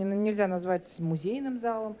 нельзя назвать музейным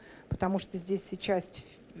залом, потому что здесь и часть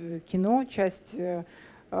кино, часть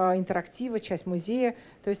интерактива, часть музея.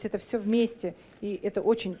 То есть это все вместе. И это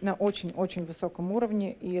на очень-очень высоком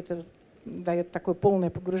уровне. И это дает такое полное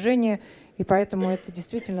погружение. И поэтому это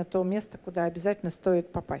действительно то место, куда обязательно стоит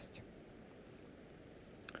попасть.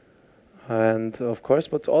 And of course,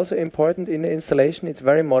 what's also important in the installation, it's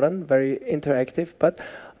very modern, very interactive, but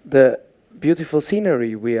the beautiful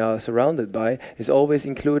scenery we are surrounded by is always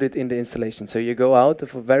included in the installation. So you go out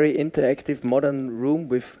of a very interactive modern room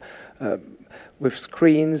with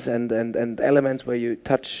screens and elements where you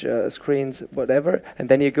touch screens, whatever, and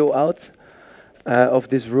then you go out of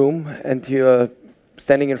this room and you're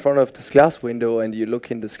standing in front of this glass window and you look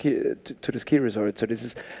in the to the ski resort. So this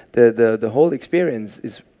is the whole experience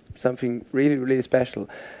is something really, really special.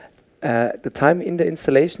 The time in the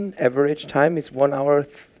installation, average time is 1 hour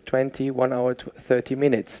 20, 1 hour 30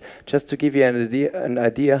 minutes, just to give you an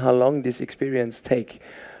idea how long this experience take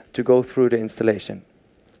to go through the installation.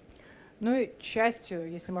 Ну и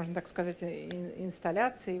частью, если можно так сказать,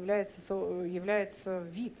 инсталляции является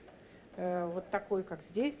вид. Вот такой, как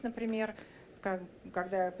здесь, например,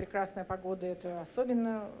 когда прекрасная погода, это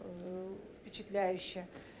особенно впечатляюще.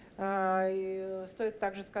 И стоит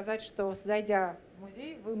также сказать, что, зайдя в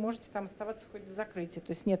музей, вы можете там оставаться хоть до закрытия,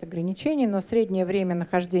 то есть нет ограничений, но среднее время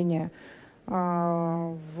нахождения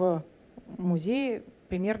в музее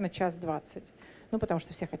примерно 1:20. Ну, потому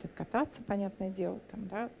что все хотят кататься, понятное дело, там,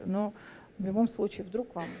 да, но в любом случае вдруг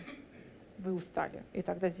вы устали, и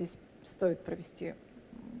тогда здесь стоит провести,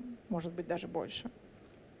 может быть, даже больше.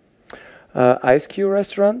 Ice Cube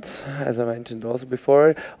restaurant, as I mentioned also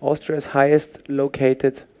before, Austria's highest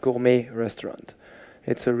located gourmet restaurant.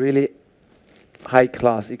 It's a really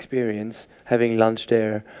high-class experience having lunch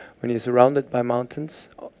there when you're surrounded by mountains.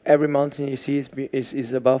 Every mountain you see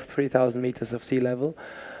is above 3,000 meters of sea level.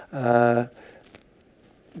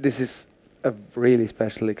 This is a really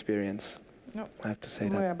special experience. Ну, I have to say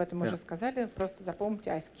мы that. об этом уже сказали, просто запомните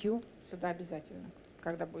Ice Cube сюда обязательно,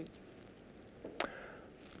 когда будете.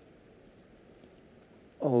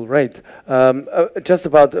 All right. Just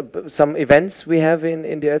about some events we have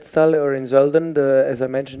in the Ottztal or in Zöllden. As I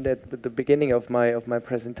mentioned at the beginning of my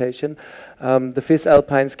presentation, the FIS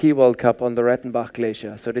Alpine Ski World Cup on the Rettenbach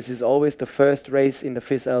Glacier. So this is always the first race in the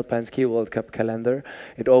FIS Alpine Ski World Cup calendar.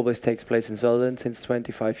 It always takes place in Zöllden since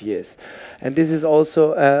 25 years. And this is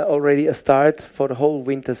also already a start for the whole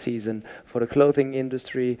winter season, for the clothing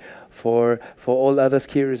industry, for all other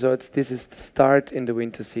ski resorts. This is the start in the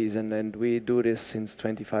winter season, and we do this since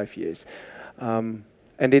 25 years. And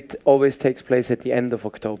it always takes place at the end of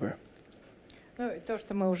October. Ну, и то,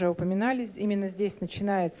 что мы уже упоминали, именно здесь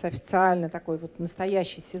начинается официально такой вот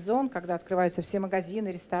настоящий сезон, когда открываются все магазины,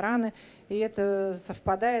 рестораны, и это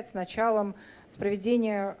совпадает с началом, с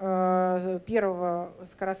проведения первого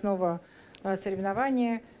скоростного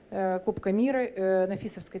соревнования Кубка мира на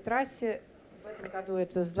Фисовской трассе. В этом году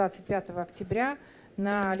это с 25 октября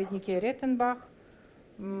на леднике Реттенбах.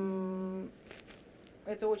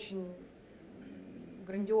 Это очень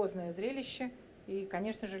грандиозное зрелище. И,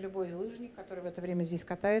 конечно же, любой лыжник, который в это время здесь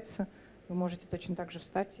катается, вы можете точно так же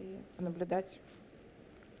встать и понаблюдать.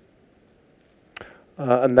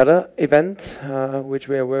 Another event which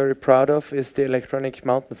we are very proud of is the Electronic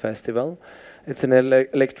Mountain Festival. It's an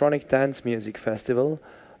electronic dance music festival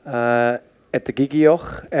at the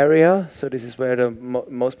Gigioch area, so this is where the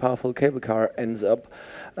most powerful cable car ends up.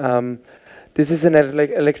 This is an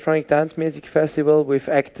electronic dance music festival with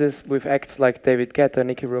acts like David Guetta,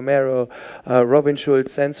 Nicky Romero, Robin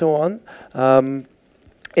Schulz, and so on.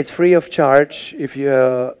 It's free of charge if you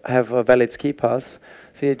have a valid ski pass.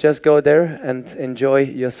 So you just go there and enjoy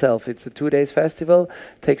yourself. It's a 2-day festival.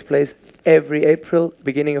 Takes place every April,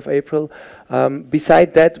 beginning of April.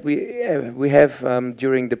 Beside that, we have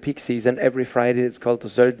during the peak season every Friday. It's called the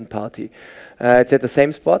Zöllden party. It's at the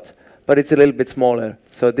same spot, but it's a little bit smaller.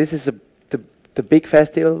 So this is the the big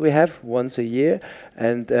festival we have once a year,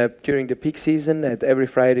 and during the peak season, at every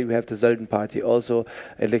Friday we have the Zöllden party, also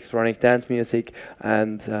electronic dance music,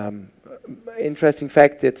 and interesting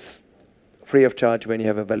fact, it's free of charge when you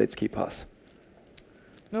have a valid ski pass.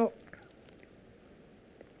 Ну,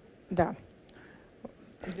 да.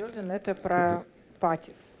 Зёльден — это про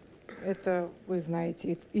патис. Это вы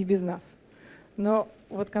знаете и без нас. Но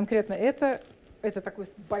вот конкретно это такой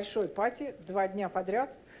большой пати, 2 дня подряд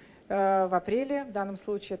в апреле. В данном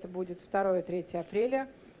случае это будет 2-3 апреля.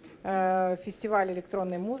 Фестиваль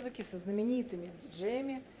электронной музыки со знаменитыми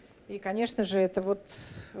диджеями. И, конечно же, это вот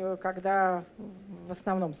когда в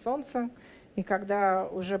основном солнце, и когда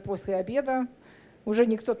уже после обеда уже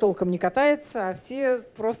никто толком не катается, а все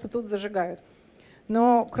просто тут зажигают.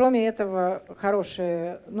 Но кроме этого,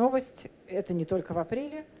 хорошая новость, это не только в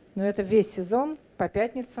апреле, но это весь сезон по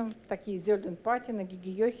пятницам, такие Зёльден-пати на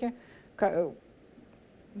Гиги-Йохе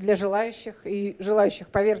для желающих. И желающих,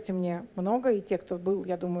 поверьте мне, много. И те, кто был,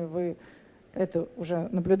 я думаю, вы это уже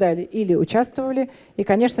наблюдали или участвовали. И,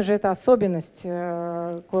 конечно же, это особенность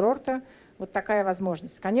курорта, вот такая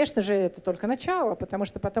возможность. Конечно же, это только начало, потому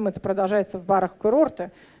что потом это продолжается в барах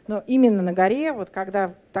курорта. Но именно на горе, вот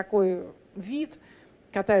когда такой вид,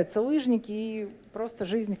 катаются лыжники, и просто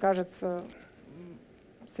жизнь кажется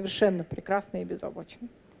совершенно прекрасной и безоблачной.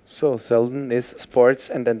 So, Zöllden is sports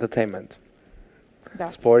and entertainment. Да.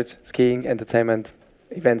 Sports, skiing, entertainment,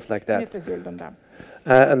 events like that. Это Зёльден, да.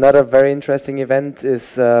 Another very interesting event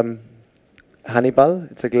is Hannibal.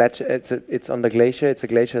 It's a glacier. It's on the glacier. It's a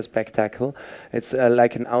glacier spectacle. It's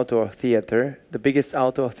like an outdoor theater, the biggest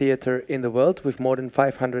outdoor theater in the world, with more than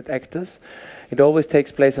 500 actors. It always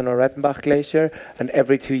takes place on a Rettenbach glacier, and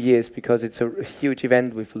every 2 years, because it's a huge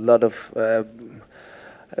event with a lot of.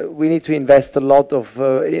 We need to invest a lot of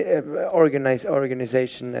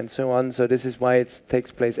organization and so on. So this is why it takes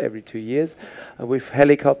place every 2 years, with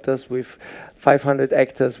helicopters, with 500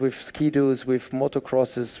 actors, with ski-doos, with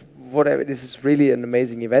motocrosses, whatever. This is really an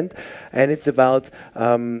amazing event, and it's about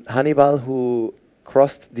Hannibal, who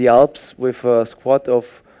crossed the Alps with a squad of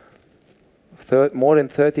more than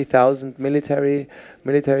 30,000 militaries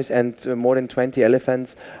and more than 20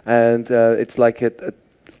 elephants, and it's like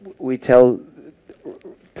we tell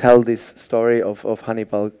this story of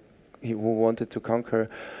Hannibal, who wanted to conquer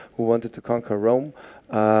Rome.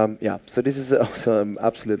 Yeah, so this is also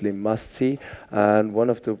absolutely must see, and one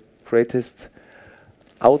of the greatest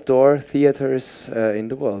outdoor theaters in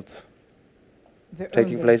the world,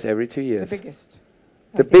 taking place every 2 years. The biggest.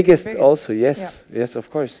 The biggest also, yes, yeah. Yes,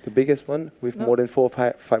 of course, the biggest one with more than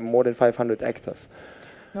 500 actors.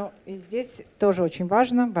 Ну, и здесь тоже очень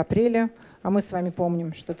важно, в апреле, а мы с вами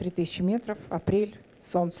помним, что 3000 метров, апрель,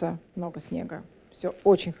 солнце, много снега. Все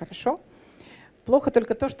очень хорошо. Плохо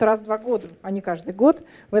только то, что раз в 2 года, а не каждый год.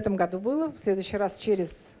 В этом году было, в следующий раз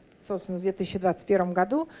собственно, в 2021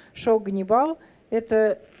 году шоу «Ганнибал».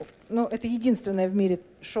 Это единственное в мире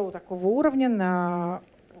шоу такого уровня на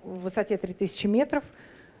высоте 3000 метров,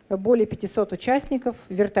 более 500 участников,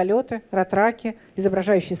 вертолеты, ратраки,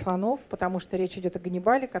 изображающие слонов, потому что речь идет о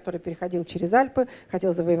Ганнибале, который переходил через Альпы,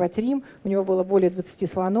 хотел завоевать Рим, у него было более 20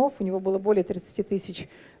 слонов, у него было более 30 тысяч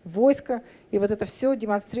войска, и вот это все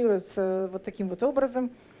демонстрируется вот таким вот образом.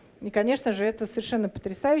 И, конечно же, это совершенно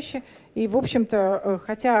потрясающе. И, в общем-то,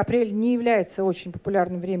 хотя апрель не является очень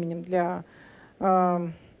популярным временем для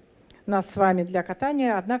нас с вами для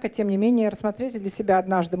катания, однако, тем не менее, рассмотрите для себя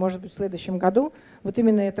однажды, может быть, в следующем году, вот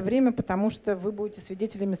именно это время, потому что вы будете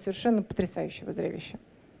свидетелями совершенно потрясающего зрелища.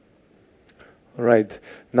 Right.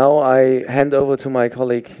 Now I hand over to my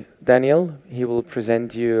colleague Daniel. He will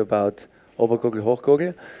present you about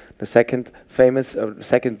Obергurglь-Hохgurgle, the second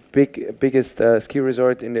biggest ski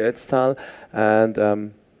resort in the Ottztal,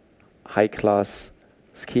 and high-class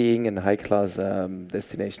skiing and high-class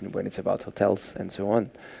destination when it's about hotels and so on.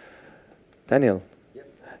 Daniel, yes.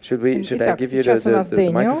 Should I give you the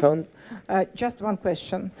microphone? Just one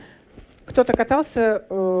question. Кто-то катался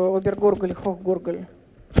Обергургль-Хохгургль?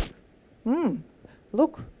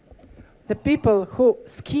 Look, the people who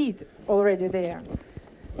skied already there.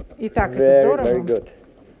 Итак, это здорово. Very good.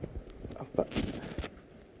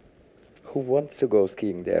 Who wants to go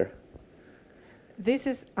skiing there? This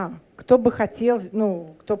is, кто бы хотел,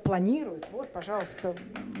 кто планирует, вот, пожалуйста,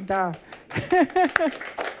 да.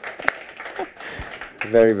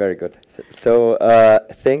 Very, very good. So,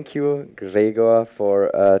 thank you, Gregor, for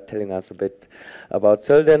telling us a bit about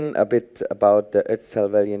Zöllden, a bit about the Ottztal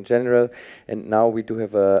Valley in general, and now we do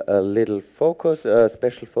have a little focus, a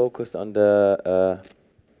special focus on the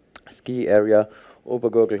ski area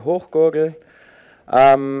Obергurglь-Hохgurgle.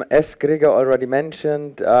 As Gregor already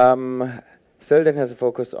mentioned, Zöllden has a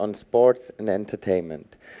focus on sports and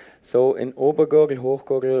entertainment. So in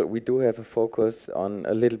Obергurgl-Hofgurgl, we do have a focus on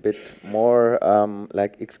a little bit more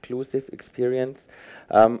like exclusive experience.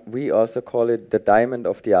 We also call it the Diamond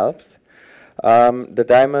of the Alps. The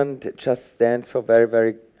diamond just stands for very,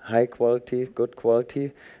 very high quality, good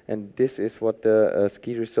quality, and this is what the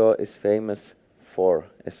ski resort is famous for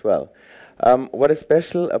as well. What is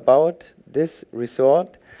special about this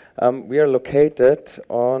resort? We are located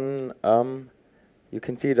on, you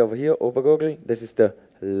can see it over here, Obергurgl. This is the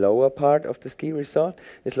lower part of the ski resort.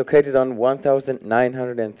 It's located on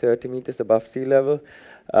 1,930 meters above sea level.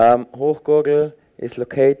 Hochgurgl is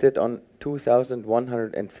located on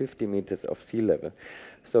 2,150 meters of sea level.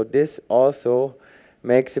 So this also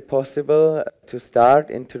makes it possible to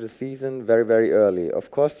start into the season very, very early.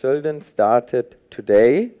 Of course, Zöllden started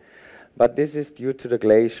today, but this is due to the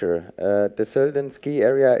glacier. The Zöllden ski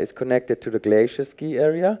area is connected to the glacier ski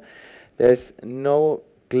area. There's no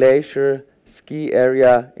glacier ski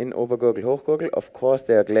area in Obергurgl-Hofgurgl. Of course,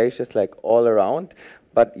 there are glaciers like all around,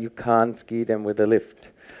 but you can't ski them with a lift.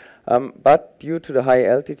 But due to the high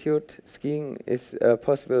altitude, skiing is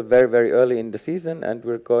possible very, very early in the season, and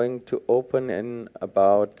we're going to open in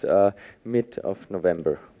about mid of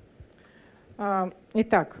November.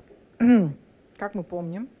 Итак, как мы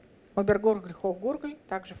помним, Обергургль-Хохгургль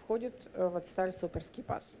также входит в Отцталь суперский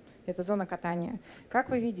пас. Это зона катания. Как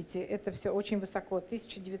вы видите, это все очень высоко.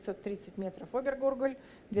 1930 метров Обергургль,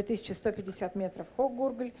 2150 метров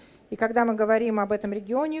Хохгургль. И когда мы говорим об этом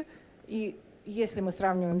регионе, и если мы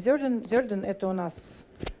сравниваем Зёльден, это у нас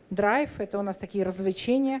драйв, это у нас такие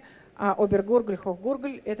развлечения, а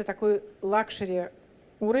Обергургль-Хохгургль это такой лакшери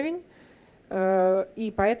уровень,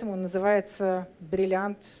 и поэтому он называется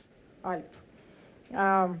бриллиант Альп.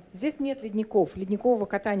 Здесь нет ледников, ледникового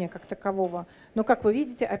катания как такового. Но, как вы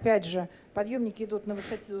видите, опять же, подъемники идут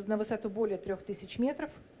на высоту более 3000 метров.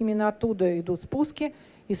 Именно оттуда идут спуски.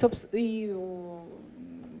 И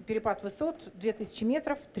перепад высот 2000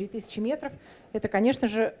 метров, 3000 метров. Это, конечно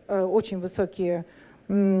же, очень высокие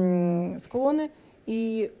склоны.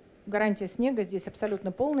 И гарантия снега здесь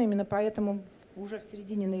абсолютно полная. Именно поэтому уже в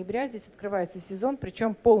середине ноября здесь открывается сезон,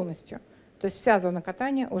 причем полностью. То есть вся зона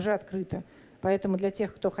катания уже открыта. Поэтому для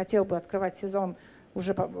тех, кто хотел бы открывать сезон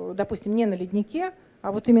уже, допустим, не на леднике,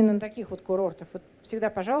 а вот именно на таких вот курортах, вот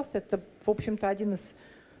всегда, пожалуйста, это, в общем-то, один из,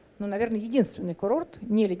 ну, наверное, единственный курорт,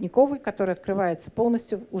 не ледниковый, который открывается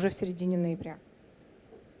полностью уже в середине ноября.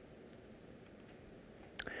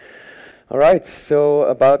 All right, so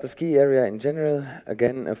about the ski area in general,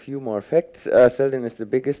 again, a few more facts. Zöllden is the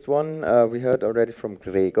biggest one. We heard already from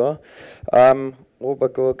Gregor.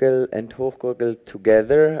 Obергurgl and Hofgurgl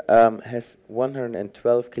together has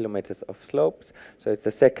 112 kilometers of slopes, so it's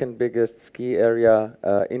the second biggest ski area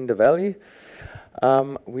in the valley.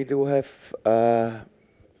 We do have a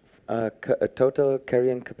total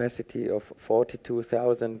carrying capacity of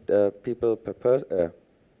 42,000 people per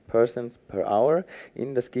persons per hour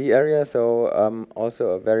in the ski area, so also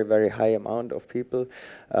a very, very high amount of people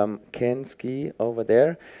can ski over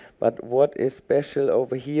there. But what is special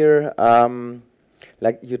over here,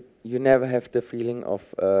 like you never have the feeling of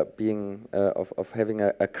being of having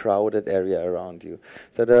a crowded area around you.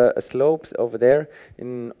 So the slopes over there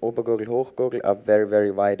in Obергurgl-Hofgurgl are very,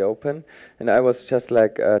 very wide open, and I was just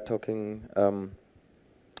like talking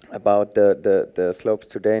about the slopes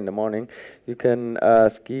today in the morning. You can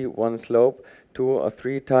ski one slope 2 or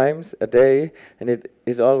 3 times a day, and it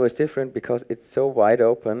is always different because it's so wide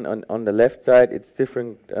open. On the left side it's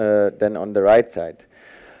different than on the right side.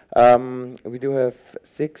 We do have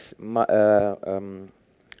 6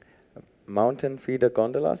 mountain feeder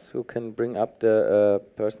gondolas who can bring up the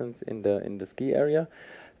persons in the ski area,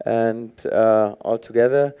 and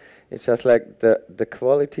altogether it's just like the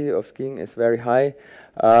quality of skiing is very high.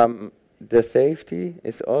 The safety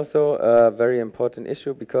is also a very important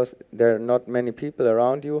issue because there are not many people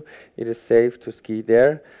around you. It is safe to ski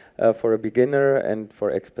there for a beginner and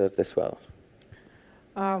for experts as well.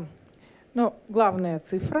 Ну, главная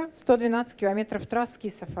цифра — 112 километров трасс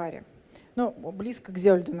ски-сафари. Ну, близко к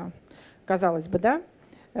Зёльдену, казалось бы, да?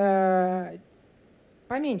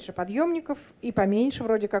 Поменьше подъемников и поменьше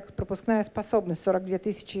вроде как пропускная способность 42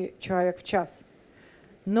 тысячи человек в час.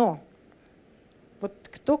 Но вот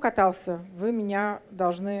кто катался, вы меня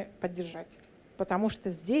должны поддержать. Потому что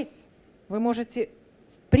здесь вы можете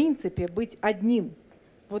в принципе быть одним.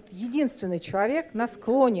 Вот единственный человек на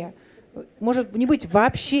склоне. Может не быть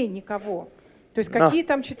вообще никого. То есть какие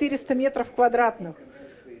там 400 метров квадратных?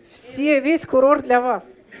 Весь курорт для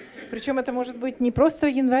вас. Причем это может быть не просто в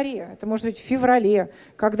январе, это может быть в феврале,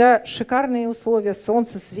 когда шикарные условия,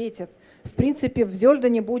 солнце светит. В принципе, в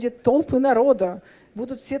Зёльдене будет толпы народа,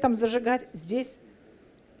 будут все там зажигать. Здесь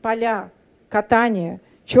поля, катание,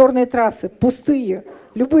 черные трассы, пустые,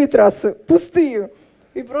 любые трассы пустые.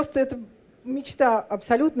 И просто это мечта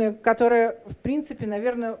абсолютная, которая, в принципе,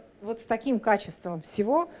 наверное, вот с таким качеством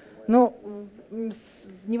всего, но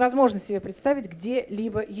невозможно себе представить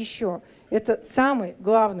где-либо еще. Это самый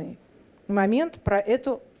главный момент про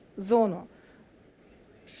эту зону.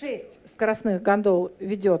 6 скоростных гондол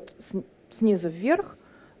ведет снизу вверх,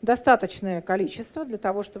 достаточное количество для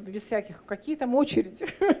того, чтобы без всяких, какие там очереди,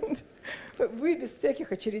 вы без всяких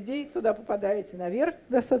очередей туда попадаете наверх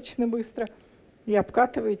достаточно быстро и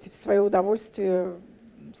обкатываете в свое удовольствие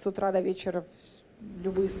с утра до вечера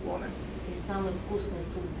любые склоны. И самый вкусный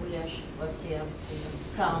суп-гуляш во всей Австрии.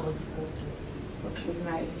 Самый вкусный суп. Вот вы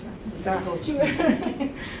знаете. Да. Точно.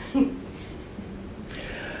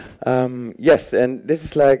 Yes, and this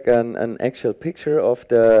is like an actual picture of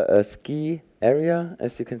the ski area,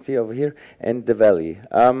 as you can see over here, and the valley.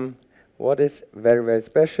 What is very, very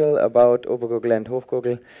special about Obергurglь and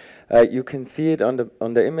Hochgurglь, you can see it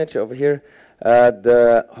on the image over here.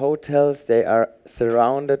 The hotels, they are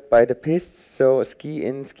surrounded by the pistes, so ski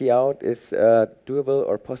in, ski out is doable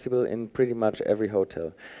or possible in pretty much every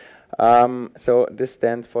hotel. So this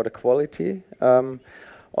stands for the quality.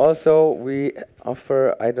 Also, we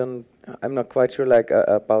offer, I'm not quite sure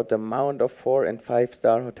about the amount of 4- and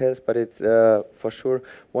 5-star hotels, but it's for sure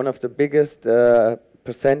one of the biggest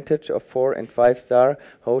percentage of 4- and 5-star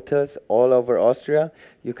hotels all over Austria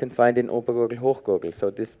you can find in Obергurgl-Hochrgurgl. So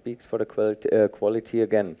this speaks for the quality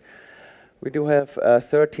again. We do have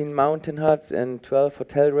 13 mountain huts and 12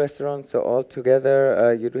 hotel restaurants, so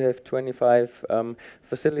altogether you do have 25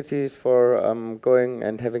 facilities for going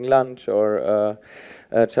and having lunch or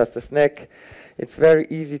just a snack. It's very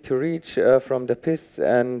easy to reach from the pistes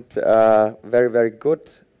and very, very good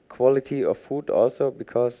quality of food also,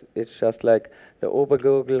 because it's just like the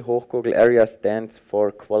Obергurgl-Hochrgurgl area stands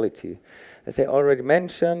for quality. As I already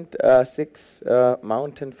mentioned, 6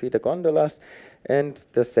 mountain feeder gondolas and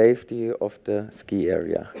the safety of the ski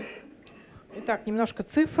area. Итак, немножко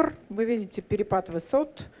цифр. Вы видите перепад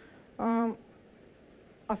высот.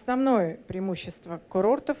 Основное преимущество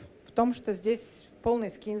курортов в том, что здесь полный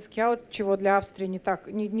ски-аут, чего для Австрии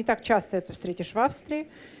не так часто это встретишь в Австрии.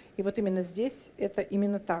 И вот именно здесь это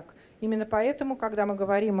именно так. Именно поэтому, когда мы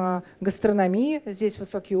говорим о гастрономии, здесь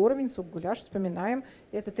высокий уровень, суп-гуляш, вспоминаем,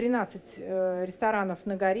 это 13 ресторанов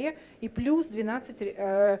на горе и плюс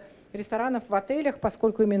 12 ресторанов в отелях,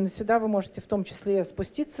 поскольку именно сюда вы можете в том числе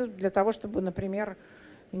спуститься для того, чтобы, например,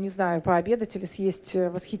 не знаю, пообедать или съесть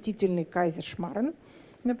восхитительный кайзершмаррен,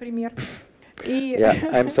 например.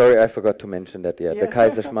 Yeah, I'm sorry, I forgot to mention that. Yeah, the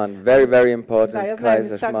Kaiserschmarrn, very, very important. Да, я знаю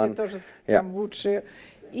места, где тоже там лучшие.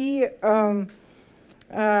 И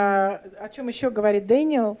о чем еще говорит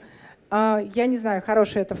Дэниел, я не знаю,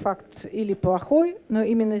 хороший это факт или плохой, но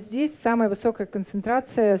именно здесь самая высокая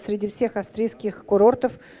концентрация среди всех австрийских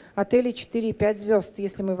курортов отелей 4 и 5 звезд,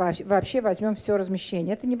 если мы вообще возьмем все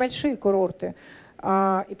размещение. Это небольшие курорты,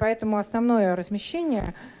 и поэтому основное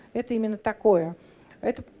размещение это именно такое.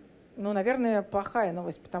 Это, ну, наверное, плохая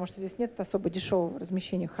новость, потому что здесь нет особо дешевого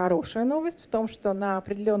размещения. Хорошая новость в том, что на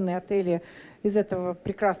определенные отели из этого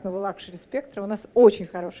прекрасного лакшери-спектра у нас очень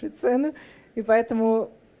хорошие цены, и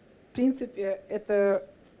поэтому, в принципе, это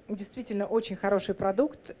действительно очень хороший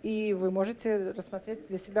продукт, и вы можете рассмотреть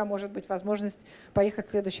для себя, может быть, возможность поехать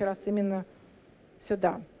в следующий раз именно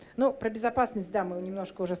сюда. Ну, про безопасность, да, мы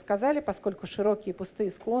немножко уже сказали, поскольку широкие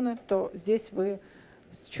пустые склоны, то здесь вы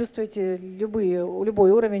чувствуете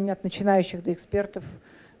любой уровень, от начинающих до экспертов,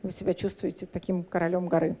 вы себя чувствуете таким королем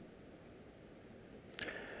горы.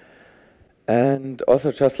 And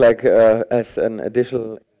also, just like as an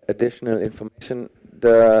additional information,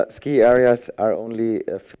 the ski areas are only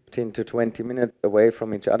 15 to 20 minutes away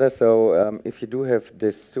from each other. So if you do have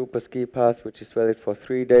this super ski pass, which is valid for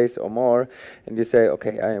 3 days or more, and you say,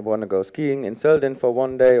 okay, I want to go skiing in Zöllden for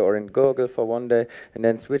 1 day or in Gurgl for 1 day, and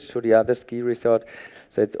then switch to the other ski resort.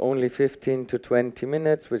 So it's only 15 to 20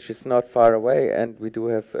 minutes, which is not far away, and we do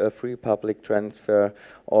have a free public transfer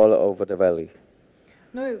all over the valley.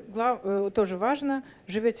 Ну и тоже важно,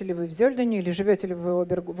 живете ли вы в Зёльдене или живете ли вы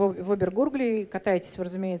в Обергургле, катаетесь вы,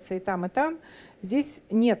 разумеется, и там, здесь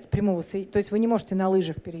нет прямого соединения, то есть вы не можете на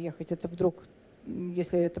лыжах переехать, это вдруг,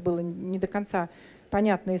 если это было не до конца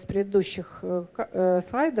понятно из предыдущих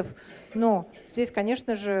слайдов, но здесь,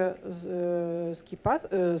 конечно же,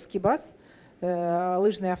 скибас,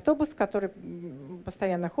 лыжный автобус, который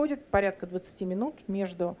постоянно ходит, порядка 20 минут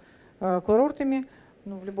между курортами.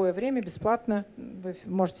 Ну, в любое время, бесплатно. Вы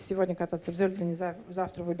можете сегодня кататься в Зёльдене,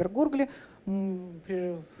 завтра в Обергургле.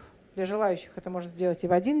 Для желающих это можно сделать и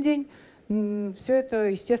в один день. Все это,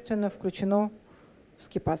 естественно, включено в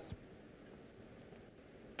скипас.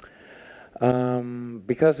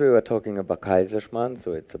 Because we were talking about Kaiserschmarrn,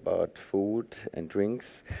 so it's about food and drinks,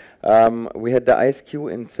 we had the ice queue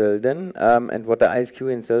in Zöllden, and what the ice queue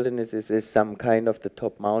in Zöllden is some kind of the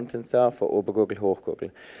top mountain star for Obергurglь-Hохgurgle.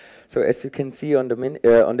 So as you can see on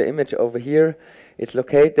the image over here, it's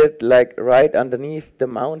located like right underneath the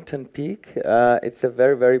mountain peak. It's a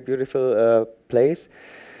very, very beautiful place.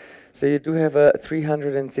 So you do have a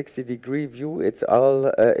 360-degree view. It's all.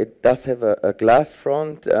 It does have a glass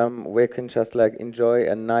front where you can just like enjoy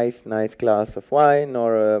a nice glass of wine,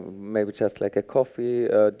 or maybe just like a coffee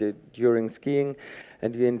during skiing,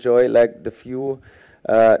 and you enjoy like the view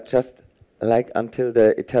just like until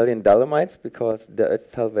the Italian Dolomites, because the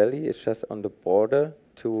Ottztal Valley is just on the border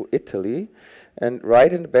to Italy. And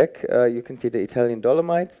right in the back, you can see the Italian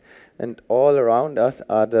Dolomites, and all around us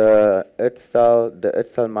are the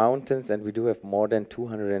Ottztal Mountains, and we do have more than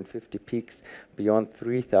 250 peaks beyond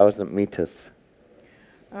 3,000 meters.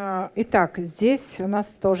 Итак, здесь у нас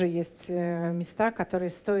тоже есть места, которые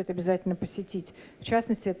стоит обязательно посетить. В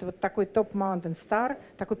частности, это вот такой Top Mountain Star,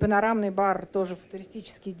 такой панорамный бар, тоже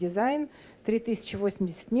футуристический дизайн,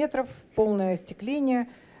 3080 метров, полное остекление,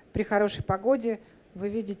 при хорошей погоде. Вы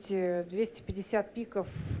видите 250 пиков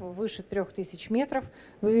выше 3000 метров.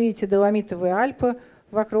 Вы видите Доломитовые Альпы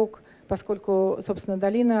вокруг, поскольку, собственно,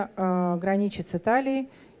 долина граничит с Италией,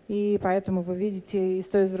 и поэтому вы видите и с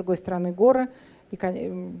той, и с другой стороны горы, и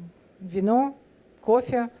вино,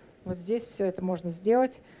 кофе. Вот здесь все это можно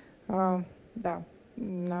сделать, да,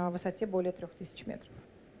 на высоте более 3000 метров.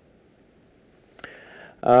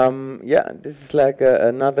 Yeah, this is like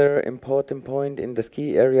another important point in the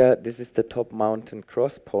ski area. This is the top mountain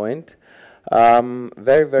cross point.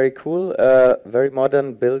 Very, very cool, very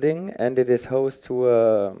modern building, and it is host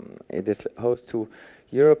to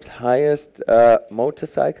Europe's highest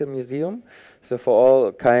motorcycle museum. So for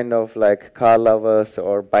all kind of like car lovers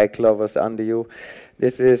or bike lovers under you,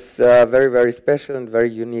 this is a very, very special and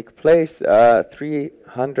very unique place.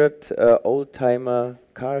 300 old-timer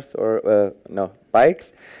cars, or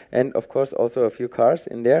bikes, and of course also a few cars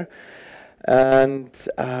in there. And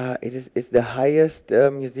it's the highest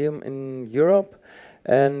museum in Europe,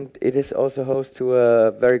 and it is also host to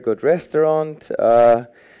a very good restaurant.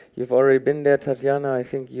 You've already been there, Tatjana. I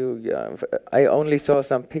think I only saw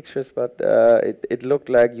some pictures, but it looked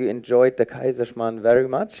like you enjoyed the Kaiserschmarrn very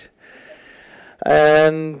much.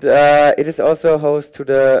 And it is also host to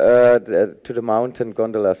the mountain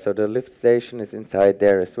gondola, so the lift station is inside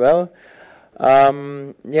there as well.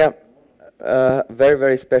 Yeah, very,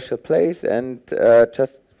 very special place. And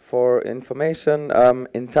just for information,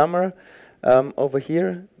 in summer, over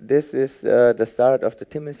here, this is the start of the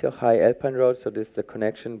Timmelsjoch High Alpine Road, so this is the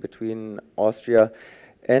connection between Austria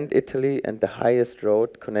and Italy, and the highest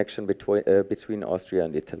road connection between Austria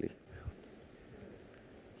and Italy.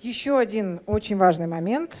 Еще один очень важный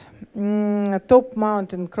момент. Top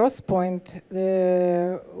Mountain Cross Point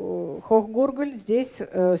Хохгургль. Здесь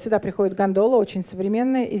сюда приходит гондола, очень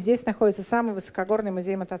современная, и здесь находится самый высокогорный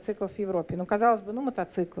музей мотоциклов в Европе. Ну, казалось бы,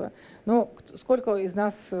 мотоциклы. Ну, сколько из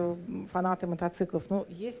нас фанаты мотоциклов? Ну,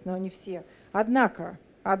 есть, но не все. Однако,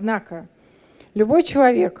 любой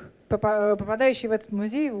человек, попадающий в этот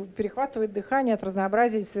музей, перехватывает дыхание от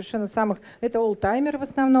разнообразия совершенно самых... Это олдтаймеры в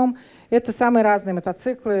основном, это самые разные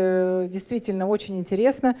мотоциклы, действительно очень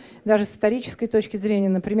интересно, даже с исторической точки зрения.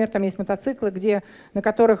 Например, там есть мотоциклы, на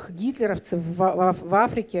которых гитлеровцы в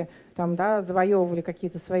Африке там, да, завоевывали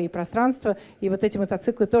какие-то свои пространства, и вот эти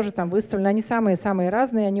мотоциклы тоже там выставлены. Они самые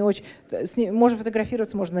разные, они очень... Можно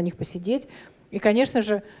фотографироваться, можно на них посидеть. И, конечно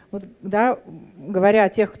же, вот, да, говоря о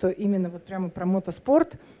тех, кто именно вот прямо про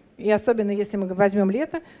мотоспорт, и особенно если мы возьмем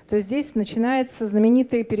лето, то здесь начинается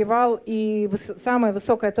знаменитый перевал и самая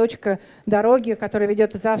высокая точка дороги, которая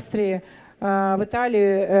ведет из Австрии в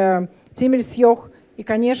Италию, Тиммельсjoch. И,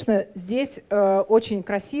 конечно, здесь очень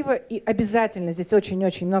красиво, и обязательно здесь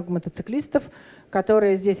очень-очень много мотоциклистов,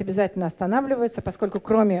 которые здесь обязательно останавливаются, поскольку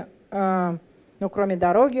кроме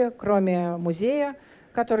дороги, кроме музея,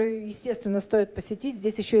 который, естественно, стоит посетить,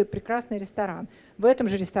 здесь еще и прекрасный ресторан. В этом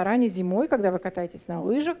же ресторане зимой, когда вы катаетесь на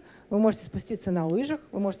лыжах, вы можете спуститься на лыжах,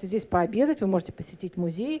 вы можете здесь пообедать, вы можете посетить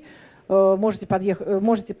музей, можете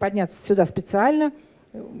подняться сюда специально,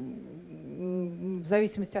 в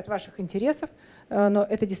зависимости от ваших интересов, но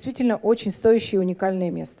это действительно очень стоящее и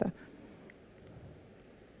уникальное место.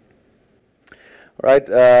 Right,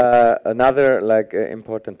 another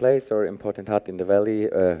important place or important hut in the valley,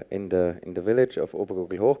 in the village of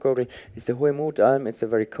Obергurglь-Hохgurgle is the Hohe Mutalm. It's a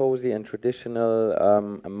very cozy and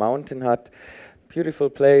traditional mountain hut beautiful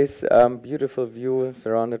place, beautiful view,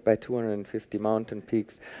 surrounded by 250 mountain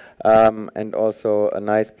peaks, and also a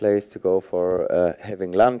nice place to go for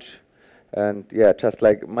having lunch. And yeah, just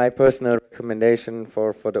like my personal recommendation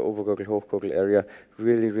for the Obергurglь-Hохgurglь area,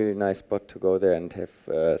 really nice spot to go there and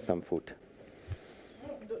have some food.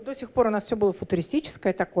 До сих пор у нас все было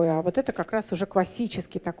футуристическое такое, а вот это как раз уже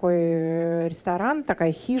классический такой ресторан,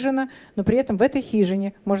 такая хижина, но при этом в этой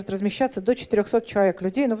хижине может размещаться до 400 человек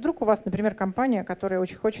людей. Но вдруг у вас, например, компания, которая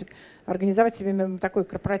очень хочет организовать себе такой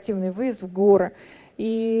корпоративный выезд в горы.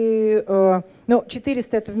 И,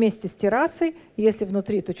 400 это вместе с террасой, если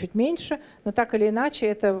внутри, то чуть меньше, но так или иначе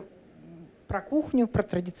это про кухню, про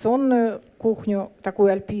традиционную кухню,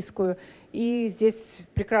 такую альпийскую. И здесь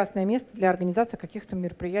прекрасное место для организации каких-то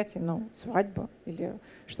мероприятий, свадьба или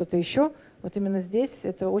что-то еще. Вот именно здесь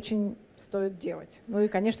это очень стоит делать. Ну и,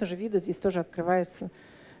 конечно же, виды здесь тоже открываются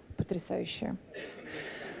потрясающие.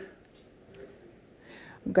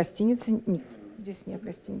 Гостиницы нет. Здесь нет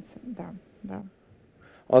гостиницы, да.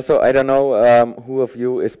 Also, I don't know who of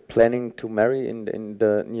you is planning to marry in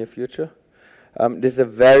the near future. This is a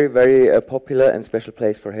very popular and special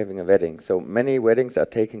place for having a wedding. So many weddings are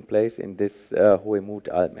taking place in this Hohe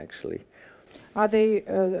Mut-Alm, actually. Are they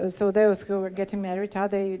so those who are getting married? Are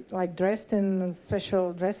they like dressed in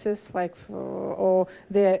special dresses, or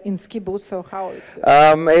they're in ski boots, or how it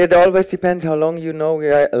goes? It always depends how long you know,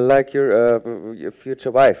 like your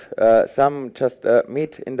future wife. Some just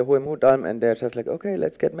meet in the Hohe Mut-Alm and they're just like, okay,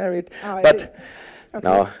 let's get married. But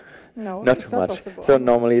okay. No, not too much. Possible. So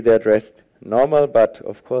normally they're dressed normal, but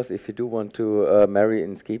of course, if you do want to marry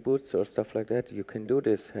in ski boots or stuff like that, you can do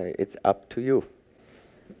this. Hey, it's up to you.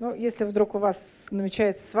 Ну, если вдруг у вас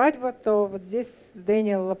намечается свадьба, то вот здесь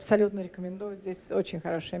Дэниел абсолютно рекомендует. Здесь очень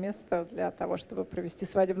хорошее место для того, чтобы провести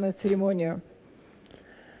свадебную церемонию.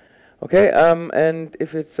 Okay, and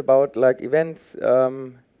if it's about like events,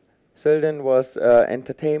 Zöllden was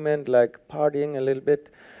entertainment, like partying a little bit.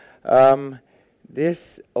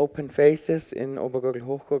 This open faces in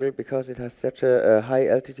Obергurglь-Hохgurglь, because it has such a high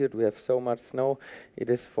altitude, we have so much snow. It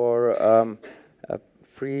is for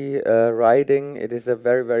free riding. It is a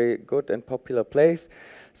very good and popular place.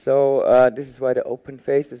 So this is why the open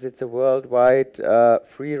faces, it's a worldwide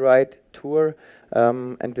free ride tour,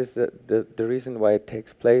 and this is the reason why it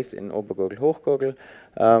takes place in Obергurglь-Hохgurglь,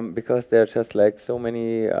 because there are just like so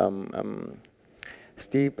many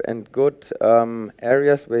steep and good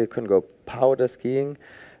areas where you can go powder skiing,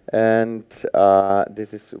 and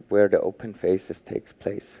this is where the open faces takes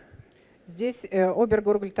place. Здесь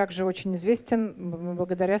Обергургль также очень известен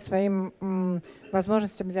благодаря своим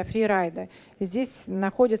возможностям для фрирайда. И здесь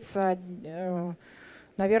находится,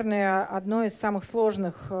 наверное, одно из самых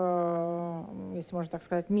сложных, если можно так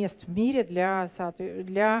сказать, мест в мире для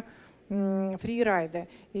фрирайда.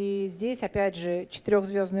 И здесь, опять же,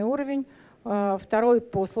 4-звездный уровень. Второй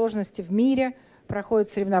по сложности в мире, проходит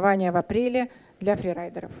соревнования в апреле для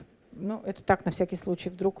фрирайдеров. Ну, это так, на всякий случай,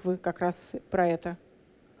 вдруг вы как раз про это.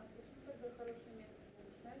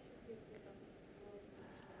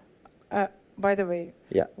 By the way,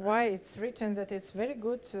 why it's written that it's very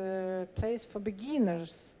good place for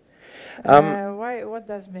beginners? Why? What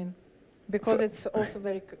does it mean? Because it's also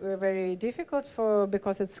very difficult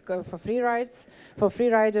because it's for free rides, for free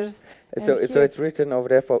riders. So it's written over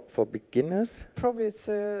there for beginners. Probably it's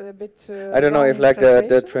a bit. I don't know if like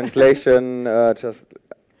the translation just.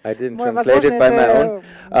 I didn't translate it by my own.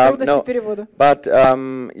 No, but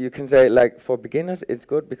you can say like for beginners it's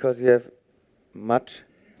good because you have much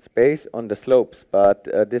space on the slopes, but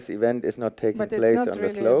this event is not taking place on the slopes. But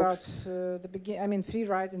it's not really about I mean, free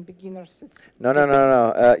ride and beginners. It's no.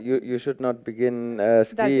 You should not begin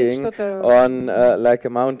skiing on like a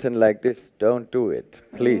mountain like this. Don't do it,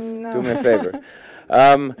 please. No. Do me a favor.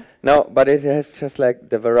 No, but it has just like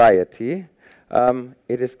the variety.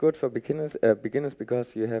 It is good for beginners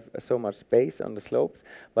because you have so much space on the slopes,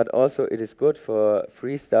 but also it is good for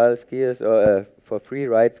freestyle skiers or for free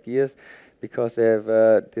ride skiers, because they have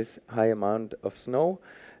this high amount of snow,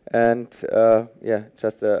 and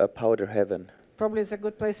just a powder heaven. Probably it's a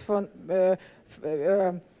good place for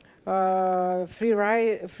free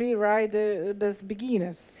riders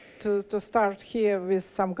beginners to start here with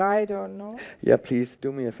some guide, or no? Yeah, please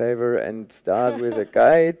do me a favor and start with a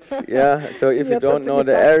guide. Yeah, so if you don't know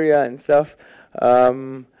the area and stuff,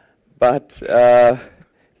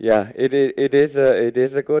 yeah, it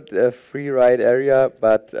is a good free ride area,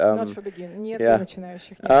 but not for beginners.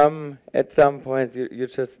 At some point you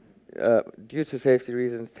just due to safety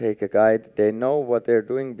reasons take a guide. They know what they're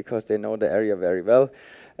doing because they know the area very well,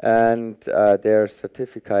 and they're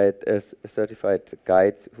certified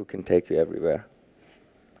guides who can take you everywhere.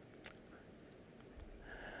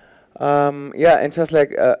 Yeah, and just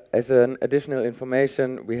like as an additional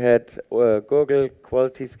information, we had Gurgel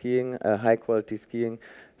quality skiing, high quality skiing,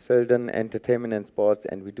 Zöllden entertainment and sports,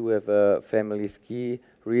 and we do have a family ski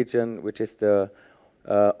region, which is the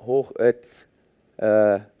Hochötz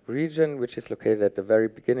region, which is located at the very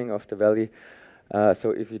beginning of the valley.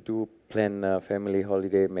 So if you do plan a family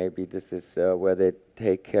holiday, maybe this is where they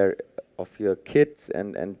take care of your kids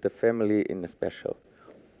and the family in a special.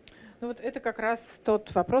 Ну вот это как раз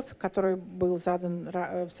тот вопрос, который был задан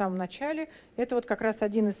в самом начале. Это вот как раз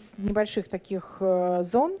один из небольших таких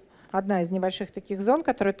зон, одна из небольших таких зон,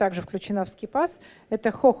 которая также включена в ски-пас. Это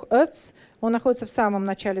Hochötz. Он находится в самом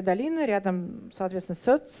начале долины, рядом, соответственно, с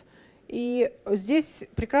Ötz. И здесь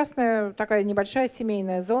прекрасная такая небольшая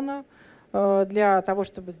семейная зона для того,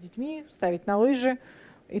 чтобы с детьми ставить на лыжи.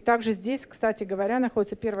 И также здесь, кстати говоря,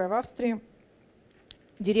 находится первая в Австрии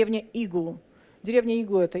деревня Иглу. Деревня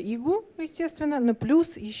Иглу — это Иглу, естественно, но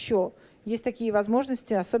плюс еще есть такие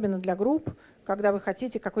возможности, особенно для групп, когда вы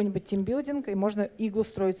хотите какой-нибудь тимбилдинг, и можно Иглу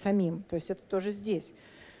строить самим. То есть это тоже здесь.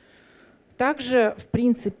 Также, в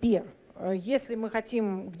принципе, если мы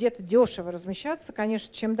хотим где-то дешево размещаться,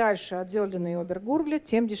 конечно, чем дальше от Зёльдена и Обергургля,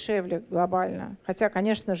 тем дешевле глобально. Хотя,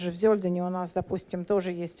 конечно же, в Зёльдене у нас, допустим,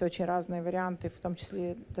 тоже есть очень разные варианты, в том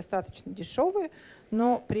числе достаточно дешевые,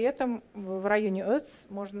 но при этом в районе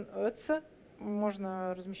Ötz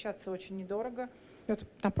можно размещаться очень недорого. Это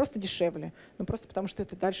там просто дешевле, ну просто потому что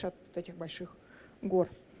это дальше от этих больших гор.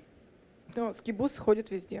 Но скибус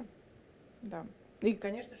ходит везде. Да. И,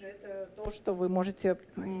 конечно же, это то, что вы можете,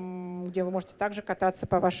 где вы можете также кататься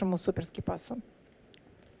по вашему суперскипасу.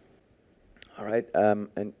 All right,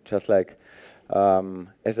 and just like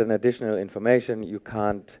as an additional information, you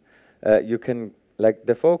can like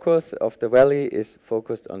the focus of the valley is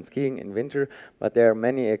focused on skiing in winter, but there are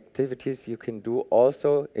many activities you can do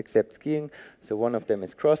also except skiing. So one of them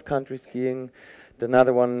is cross-country skiing.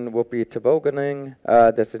 Another one would be tobogganing.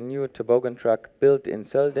 There's a new toboggan track built in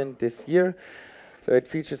Zöllden this year. So it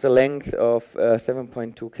features a length of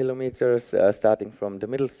 7.2 kilometers, starting from the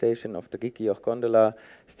middle station of the Gikioch gondola.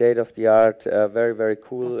 State of the art, very, very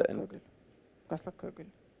cool. Gaslakogel.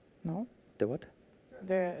 No? The what?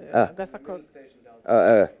 The Gaslakogel.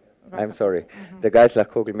 I'm sorry. The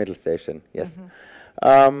Geislachkogel middle station, yes.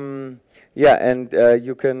 Yeah, and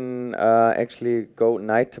you can actually go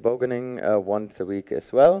night tobogganing once a week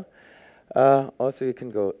as well. Also, you can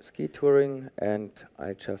go ski touring, and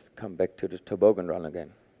I just come back to the toboggan run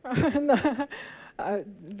again.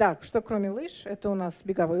 Да, что кроме лыж, это у нас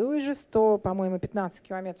беговые лыжи, 100, по-моему, 15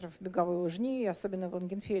 километров беговой лыжни, особенно в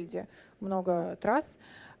Лангенфельде много трасс.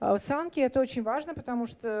 Санки — это очень важно, потому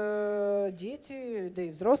что дети, да и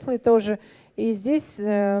взрослые тоже. И здесь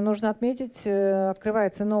нужно отметить,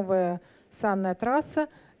 открывается новая санная трасса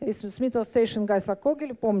с Middle Station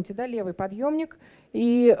Geislachkogel, помните, да, левый подъемник.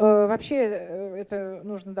 И вообще это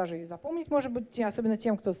нужно даже и запомнить, может быть, особенно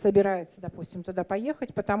тем, кто собирается, допустим, туда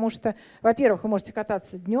поехать, потому что, во-первых, вы можете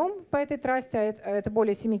кататься днем по этой трассе, а это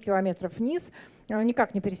более 7 километров вниз,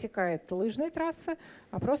 никак не пересекает лыжные трассы,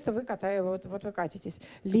 а просто вы вы катитесь.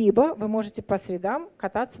 Либо вы можете по средам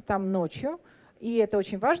кататься там ночью. И это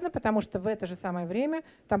очень важно, потому что в это же самое время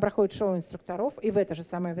там проходит шоу инструкторов, и в это же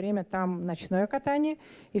самое время там ночное катание,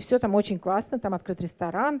 и все там очень классно, там открыт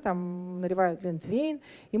ресторан, там наливают глинтвейн,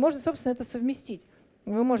 и можно, собственно, это совместить.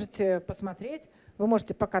 Вы можете посмотреть, вы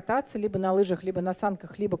можете покататься либо на лыжах, либо на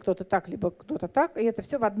санках, либо кто-то так, и это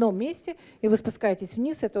все в одном месте, и вы спускаетесь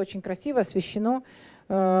вниз, это очень красиво, освещено,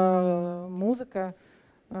 музыка,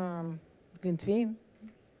 глинтвейн,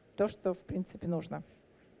 то, что, в принципе, нужно.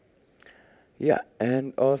 Yeah,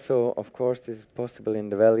 and also, of course, this is possible in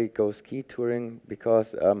the valley, go ski touring,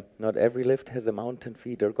 because not every lift has a mountain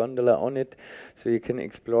feeder gondola on it, so you can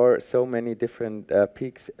explore so many different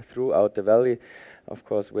peaks throughout the valley. Of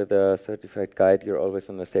course, with a certified guide, you're always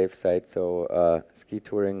on the safe side, so ski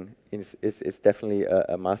touring is definitely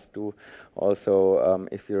a must-do. Also,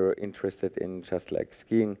 if you're interested in just like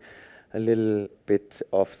skiing a little bit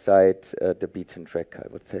off-side the beaten track, I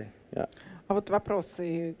would say, yeah. А вот вопрос,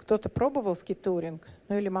 кто-то пробовал ски-туринг,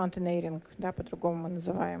 ну или маунтинейринг, да, по-другому мы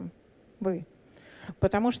называем, вы?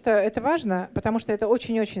 Потому что это важно, потому что это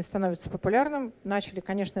очень-очень становится популярным. Начали,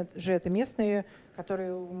 конечно же, это местные,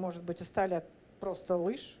 которые, может быть, устали от просто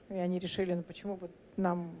лыж, и они решили, ну почему бы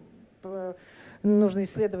нам нужно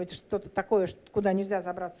исследовать что-то такое, куда нельзя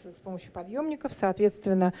забраться с помощью подъемников.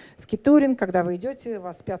 Соответственно, ски-туринг, когда вы идете, у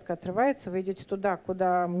вас пятка отрывается, вы идете туда,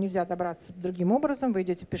 куда нельзя добраться другим образом, вы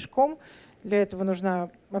идете пешком. Для этого нужна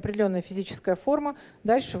определенная физическая форма.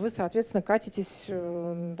 Дальше вы, соответственно, катитесь,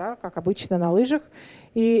 да, как обычно, на лыжах.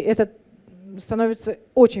 И это становится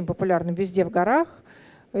очень популярным везде в горах.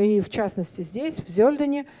 и в частности здесь, в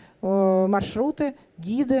Зёльдене, маршруты,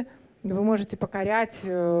 гиды. Вы можете покорять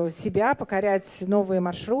себя, покорять новые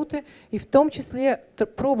маршруты, и в том числе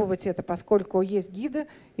пробовать это, поскольку есть гиды,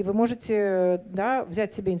 и вы можете, да,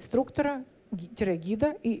 взять себе инструктора,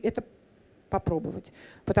 гида, и это попробовать.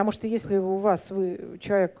 Потому что если у вас, вы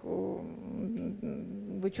человек,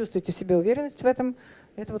 вы чувствуете в себе уверенность в этом,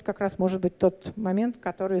 это вот как раз может быть тот момент,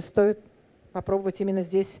 который стоит попробовать именно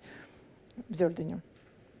здесь, в Зёльдене.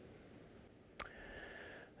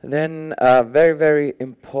 Then a very, very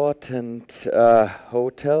important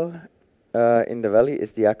hotel in the valley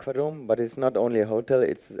is the Aquadome, but it's not only a hotel,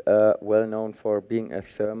 it's well known for being a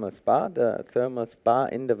thermal spa, the thermal spa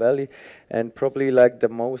in the valley, and probably like the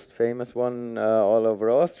most famous one all over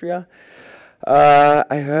Austria.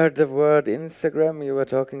 I heard the word Instagram, you were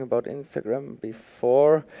talking about Instagram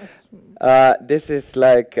before. This is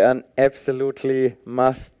like an absolutely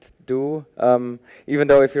must do, even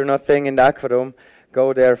though if you're not staying in the Aquadome,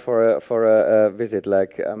 go there for a visit.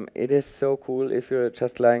 Like it is so cool if you're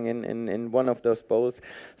just lying in one of those bowls,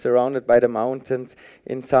 surrounded by the mountains.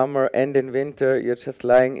 In summer and in winter, you're just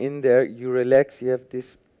lying in there. You relax. You have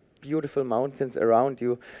these beautiful mountains around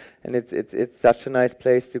you, and it's such a nice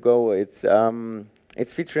place to go. It's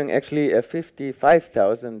featuring actually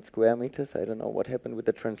 55,000 square meters. I don't know what happened with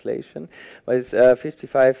the translation, but it's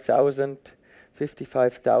 55,000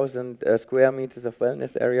 square meters of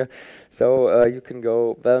wellness area, so you can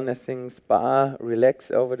go wellnessing, spa, relax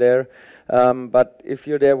over there. But if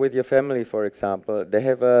you're there with your family, for example, they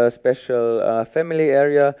have a special family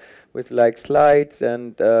area with like slides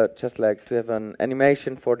and just like to have an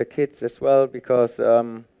animation for the kids as well, because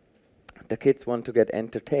the kids want to get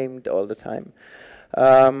entertained all the time.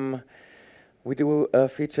 We do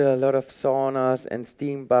feature a lot of saunas and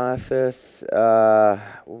steam baths.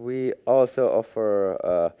 We also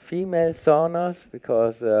offer female saunas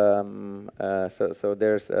because so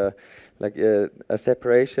there's like a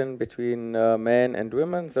separation between men and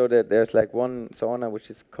women, so that there's like one sauna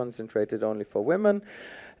which is concentrated only for women.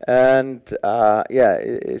 And yeah,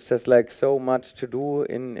 it's just like so much to do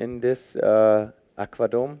in this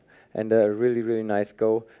Aquadome. And a really, really nice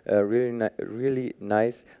really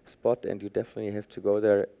nice spot, and you definitely have to go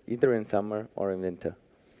there either in summer or in winter.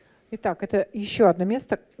 Итак, это еще одно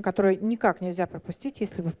место, которое никак нельзя пропустить,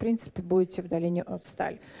 если вы, в принципе, будете в долине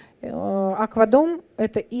Отцталь. Аквадом —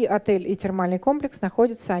 это и отель, и термальный комплекс,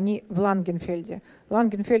 находятся они в Лангенфельде.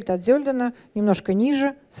 Лангенфельд от Зёльдена немножко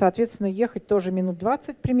ниже, соответственно, ехать тоже минут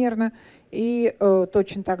 20 примерно, и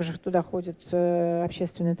точно так же туда ходит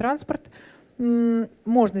общественный транспорт.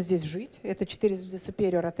 Можно здесь жить. Это 4 звезды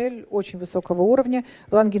Superior отель, очень высокого уровня.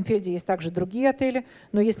 В Лангенфельде есть также другие отели,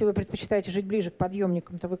 но если вы предпочитаете жить ближе к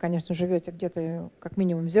подъемникам, то вы, конечно, живете где-то как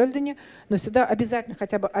минимум в Зёльдене. Но сюда обязательно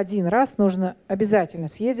хотя бы один раз нужно обязательно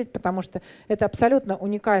съездить, потому что это абсолютно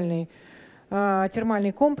уникальный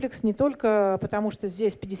термальный комплекс, не только потому, что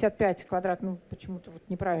здесь 55 квадратных, почему-то вот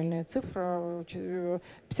неправильная цифра,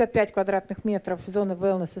 55 квадратных метров зоны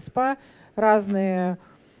wellness и спа, разные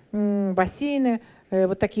бассейны,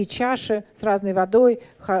 вот такие чаши с разной водой,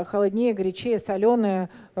 холоднее, горячее, соленое,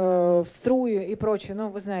 в струи и прочее. Ну,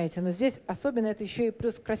 вы знаете, но здесь особенно это еще и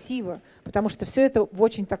плюс красиво, потому что все это в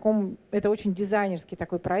очень таком, это очень дизайнерский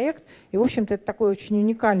такой проект, и, в общем-то, это такой очень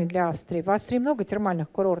уникальный для Австрии. В Австрии много термальных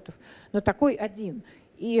курортов, но такой один.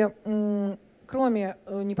 И кроме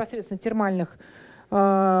непосредственно термальных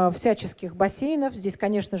всяческих бассейнов. Здесь,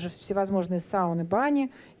 конечно же, всевозможные сауны, бани.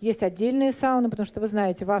 Есть отдельные сауны, потому что, вы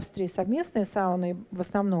знаете, в Австрии совместные сауны в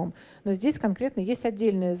основном, но здесь конкретно есть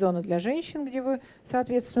отдельные зоны для женщин, где вы,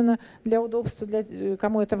 соответственно, для удобства, для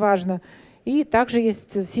кому это важно. И также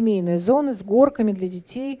есть семейные зоны с горками для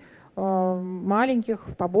детей,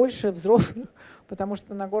 маленьких, побольше, взрослых, потому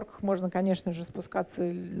что на горках можно, конечно же, спускаться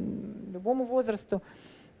любому возрасту.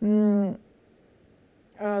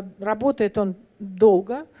 Работает он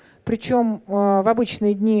долго, причем в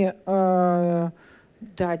обычные дни до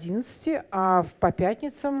 11, а по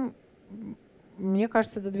пятницам, мне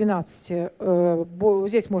кажется, до 12.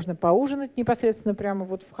 Здесь можно поужинать непосредственно прямо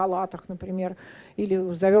вот в халатах, например,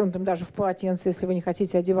 или завернутым даже в полотенце, если вы не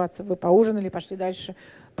хотите одеваться, вы поужинали, пошли дальше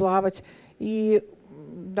плавать. И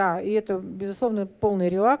да, и это, безусловно, полный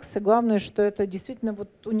релакс. И главное, что это действительно вот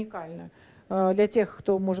уникально. Для тех,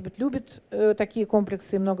 кто, может быть, любит такие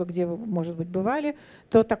комплексы и много где вы, может быть, бывали,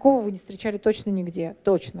 то такого вы не встречали точно нигде.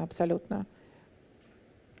 Точно, абсолютно.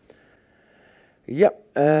 Yeah,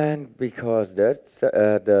 and because that's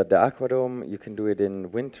the Aquadome, you can do it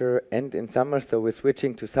in winter and in summer. So we're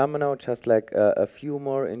switching to summer now, just like a few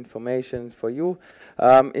more information for you.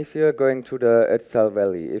 If you're going to the Ottztal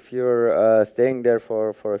Valley, if you're staying there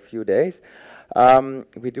for a few days,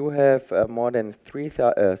 We do have more than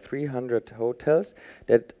 300 hotels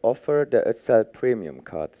that offer the Ottztal Premium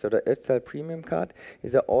Card. So the Ottztal Premium Card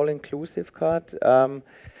is an all-inclusive card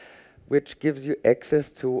which gives you access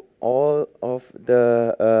to all of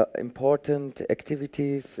the important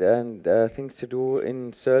activities and things to do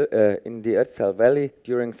in the Ottztal Valley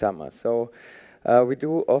during summer. So we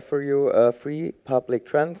do offer you a free public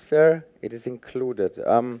transfer. It is included.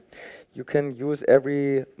 You can use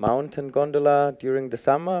every mountain gondola during the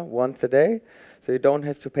summer once a day, so you don't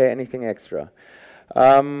have to pay anything extra.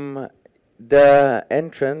 The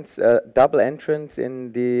entrance, double entrance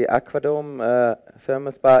in the Aquadome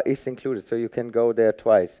thermal spa is included, so you can go there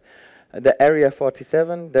twice. The Area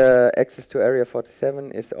 47, the access to Area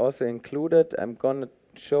 47 is also included. I'm going to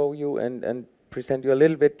show you and present you a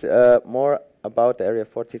little bit more about the Area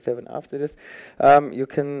 47 after this. You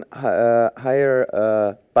can hire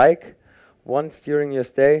a bike once during your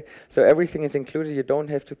stay, so everything is included. You don't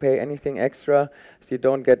have to pay anything extra, so you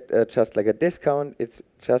don't get just like a discount. It's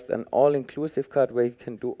just an all-inclusive card where you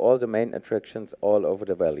can do all the main attractions all over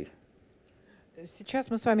the valley. Сейчас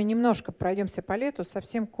мы с вами немножко пройдемся по лету,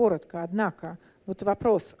 совсем коротко. Однако, вот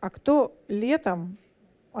вопрос, а кто летом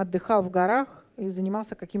отдыхал в горах и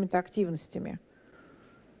занимался какими-то активностями?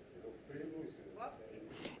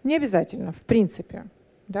 Не обязательно, в принципе.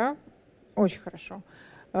 Да? Очень хорошо.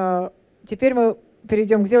 Теперь мы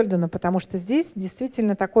перейдем к Зёльдену, потому что здесь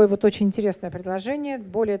действительно такое вот очень интересное предложение.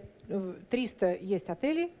 Более 300 есть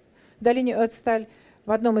отелей в долине Отцталь.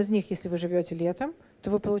 В одном из них, если вы живете летом,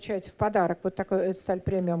 то вы получаете в подарок вот такой Отцталь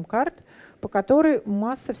премиум карт, по которой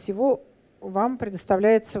масса всего вам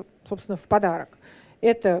предоставляется, собственно, в подарок.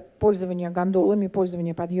 Это пользование гондолами,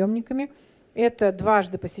 пользование подъемниками. Это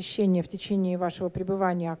дважды посещение в течение вашего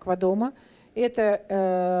пребывания аквадома. Это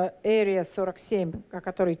Area 47, о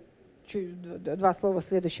которой два слова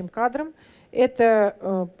следующим кадром.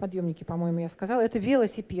 Это подъемники, по-моему, я сказала. Это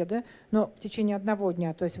велосипеды, но в течение одного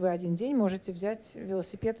дня, то есть вы один день можете взять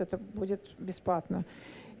велосипед, это будет бесплатно.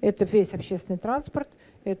 Это весь общественный транспорт,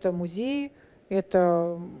 это музеи,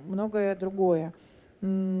 это многое другое.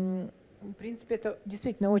 В принципе, это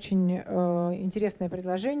действительно очень интересное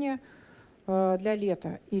предложение для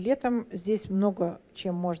лета. И летом здесь много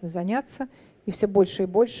чем можно заняться, и все больше и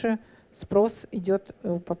больше спрос идет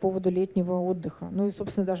по поводу летнего отдыха. Ну и,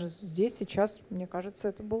 собственно, даже здесь сейчас, мне кажется,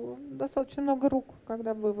 это было достаточно много рук,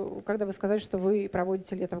 когда вы сказали, что вы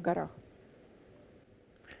проводите лето в горах.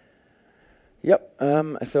 Yep.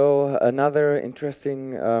 So another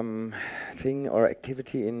interesting thing or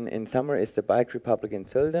activity in summer is the Bike Republic in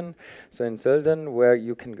Zöllden. So in Zöllden, where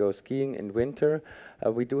you can go skiing in winter,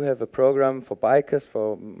 we do have a program for bikers,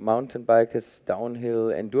 for mountain bikers,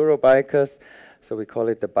 downhill enduro bikers. So we call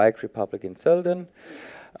it the Bike Republic in Zöllden.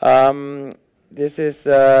 This is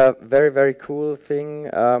a very, very cool thing,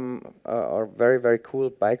 or very, very cool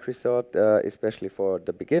bike resort, especially for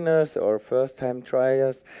the beginners or first-time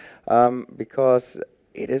triers, because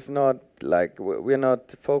it is not like we're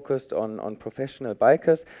not focused on professional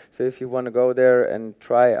bikers. So if you want to go there and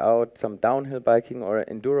try out some downhill biking or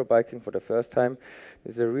enduro biking for the first time,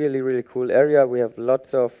 it's a really, really cool area. We have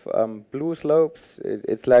lots of blue slopes.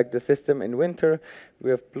 It's like the system in winter.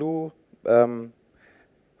 We have blue,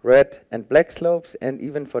 red and black slopes, and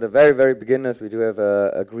even for the very, very beginners, we do have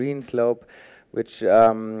a green slope, which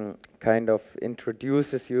kind of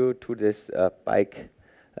introduces you to this bike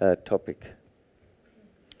topic.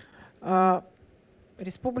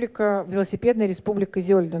 Велосипедная республика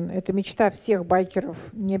Зёльден. Это мечта всех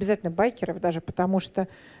байкеров, не обязательно байкеров даже, потому что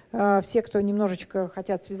все, кто немножечко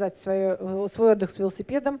хотят связать свой отдых с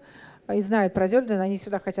велосипедом и знают про Зёльден, они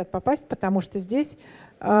сюда хотят попасть, потому что здесь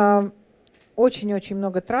очень-очень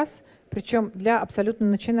много трасс, причем для абсолютно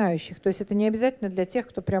начинающих. То есть это не обязательно для тех,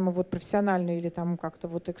 кто прямо вот профессионально или там как-то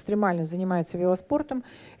вот экстремально занимается велоспортом.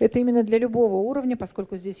 Это именно для любого уровня,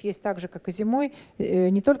 поскольку здесь есть так же, как и зимой,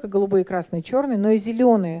 не только голубые, красные, черные, но и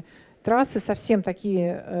зеленые трассы, совсем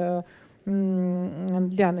такие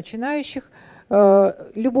для начинающих.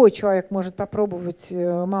 Любой человек может попробовать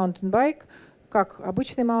маунтенбайк, как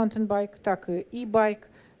обычный маунтенбайк, так и e-байк.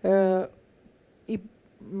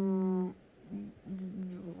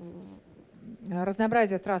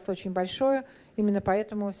 Разнообразие трасс очень большое, именно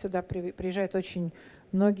поэтому сюда приезжают очень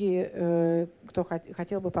многие, кто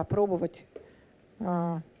хотел бы попробовать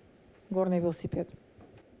горный велосипед.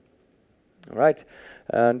 Right,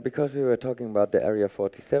 and because we were talking about the Area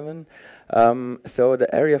 47, so the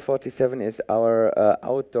Area 47 is our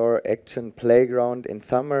outdoor action playground in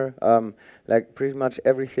summer, like pretty much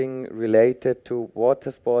everything related to water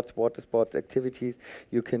sports activities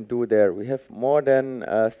you can do there. We have more than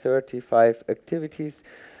 35 activities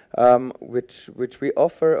which we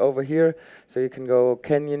offer over here. So you can go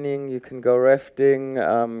canyoning, you can go rafting,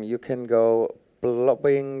 you can go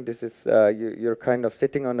blobbing. This is you're kind of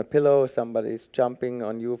sitting on a pillow, somebody's jumping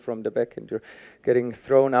on you from the back, and you're getting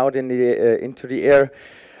thrown out in the into the air.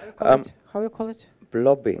 How you call it?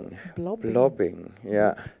 Blobbing. Blobbing. Blobbing.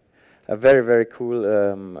 Yeah, a very, very cool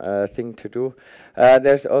thing to do.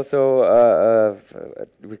 There's also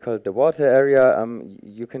we call it the water area.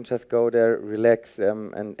 You can just go there, relax,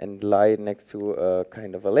 and lie next to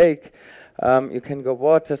kind of a lake. You can go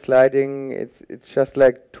water sliding. It's just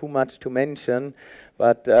like too much to mention,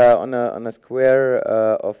 but on a square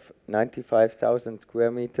of 95,000 square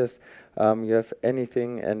meters, you have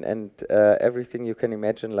anything and everything you can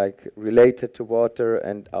imagine, like related to water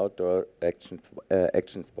and outdoor action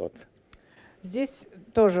sports. Здесь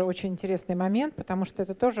тоже очень интересный момент, потому что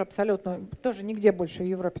это тоже абсолютно, тоже нигде больше в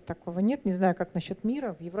Европе такого нет. Не знаю, как насчет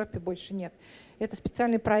мира, в Европе больше нет. Это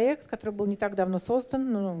специальный проект, который был не так давно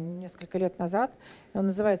создан, несколько лет назад. Он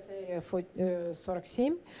называется Area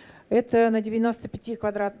 47. Это на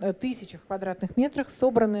 95 тысячах квадратных метрах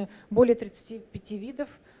собраны более 35 видов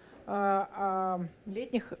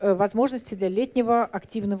летних возможностей для летнего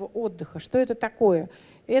активного отдыха. Что это такое?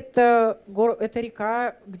 Это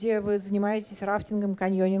река, где вы занимаетесь рафтингом,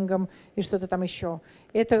 каньонингом и что-то там еще.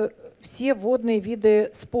 Это все водные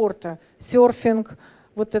виды спорта. Серфинг,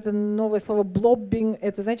 вот это новое слово блоббинг.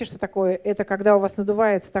 Это знаете, что такое? Это когда у вас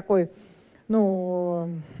надувается такой,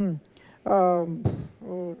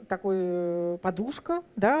 такой подушка,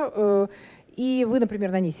 да, и вы,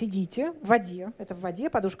 например, на ней сидите в воде, это в воде,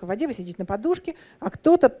 подушка в воде, вы сидите на подушке, а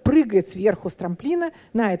кто-то прыгает сверху с трамплина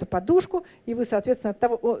на эту подушку, и вы, соответственно,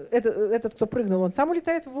 этот, кто прыгнул, он сам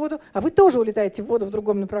улетает в воду, а вы тоже улетаете в воду в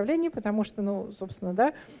другом направлении, потому что, собственно,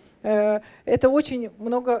 да, это очень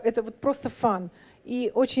много, это вот просто фан.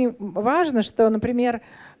 И очень важно, что, например,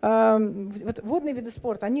 вот водные виды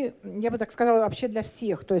спорта, они, я бы так сказала, вообще для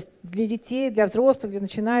всех, то есть для детей, для взрослых, для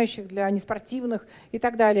начинающих, для неспортивных и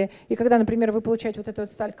так далее. И когда, например, вы получаете вот эту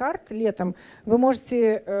Отцталь-карт летом, вы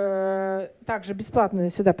можете также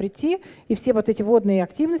бесплатно сюда прийти, и все вот эти водные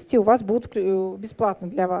активности у вас будут бесплатно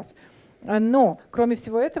для вас. Но, кроме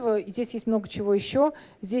всего этого, здесь есть много чего еще.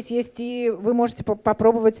 Здесь есть и вы можете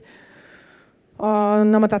попробовать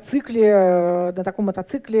на мотоцикле, на таком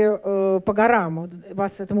мотоцикле по горам.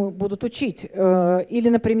 Вас этому будут учить. Или,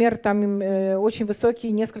 например, там очень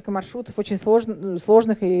высокие несколько маршрутов, очень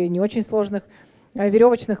сложных и не очень сложных,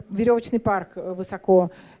 веревочный парк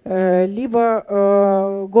высоко,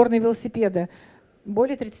 либо горные велосипеды.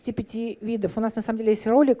 Более 35 видов. У нас на самом деле есть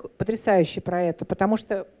ролик потрясающий про это, потому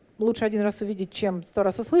что лучше один раз увидеть, чем 100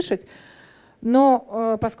 раз услышать.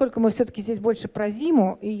 Но поскольку мы все-таки здесь больше про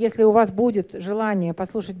зиму, и если у вас будет желание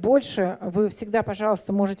послушать больше, вы всегда,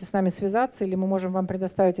 пожалуйста, можете с нами связаться, или мы можем вам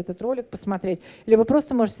предоставить этот ролик, посмотреть, или вы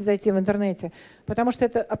просто можете зайти в интернете, потому что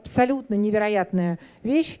это абсолютно невероятная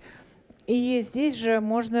вещь. И здесь же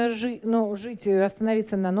можно жить,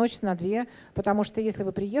 остановиться на ночь, на две, потому что если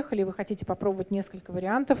вы приехали, вы хотите попробовать несколько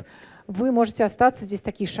вариантов, вы можете остаться, здесь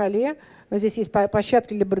такие шале, здесь есть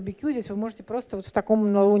площадки для барбекю, здесь вы можете просто вот в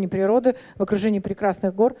таком на лоне природы, в окружении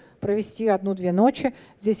прекрасных гор провести 1-2 ночи.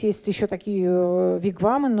 Здесь есть еще такие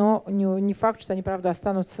вигвамы, но не факт, что они, правда,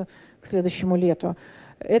 останутся к следующему лету.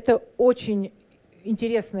 Это очень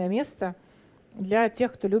интересное место для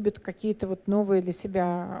тех, кто любит какие-то вот новые для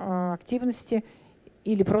себя активности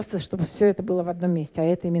или просто, чтобы все это было в одном месте, а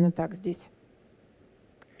это именно так здесь.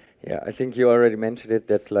 Yeah, I think you already mentioned it.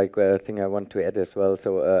 That's like a thing I want to add as well.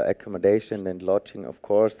 So accommodation and lodging, of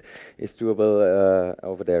course, is doable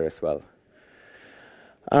over there as well.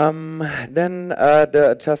 Then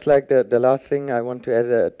just like the last thing I want to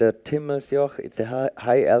add, the Timmelsjoch, it's a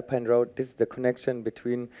high alpine road. This is the connection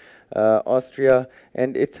between Austria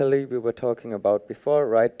and Italy we were talking about before.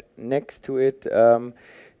 Right next to it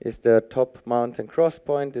is the top mountain cross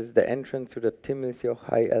point. This is the entrance to the Timmelsjoch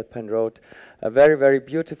high alpine road. A very, very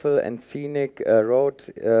beautiful and scenic road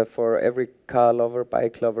for every car lover,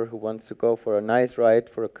 bike lover who wants to go for a nice ride,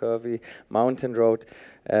 for a curvy mountain road,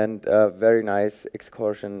 and a very nice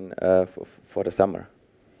excursion for the summer.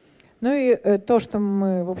 Ну и то, что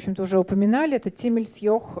мы, в общем-то, уже упоминали, это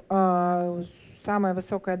Timmelsjoch, самая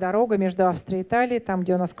высокая дорога между Австрией и Италией, там,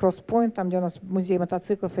 где у нас кросс-пойнт, там, где у нас музей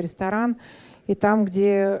мотоциклов и ресторан, и там,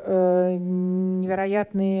 где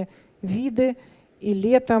невероятные виды. И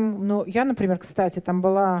летом, я, например, кстати, там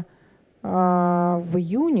была в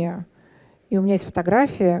июне, и у меня есть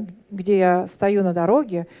фотография, где я стою на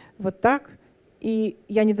дороге вот так, и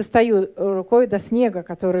я не достаю рукой до снега,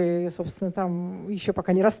 который, собственно, там еще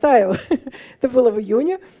пока не растаял. Это было в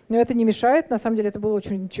июне, но это не мешает. На самом деле это было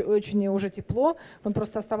очень уже тепло. Он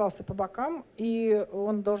просто оставался по бокам, и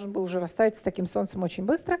он должен был уже растаять с таким солнцем очень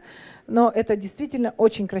быстро. Но это действительно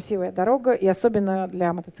очень красивая дорога, и особенно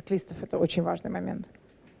для мотоциклистов это очень важный момент.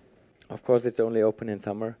 Of course, it's only open in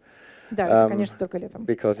summer. Да, это, конечно, только летом.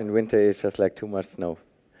 Because in winter it's just like too much snow.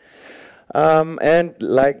 And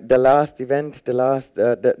like the last event,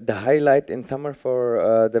 the highlight in summer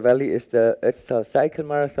for the valley is the Ottztal cycle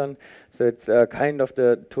marathon. So it's kind of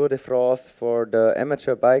the Tour de France for the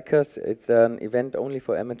amateur bikers. It's an event only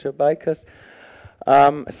for amateur bikers.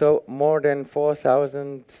 So more than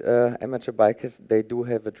 4,000 amateur bikers, they do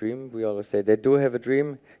have a dream. We always say they do have a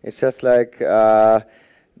dream. It's just like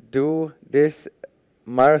do this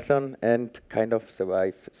marathon and kind of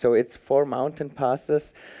survive. So it's 4 mountain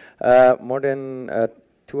passes. More than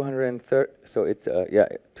 230, so it's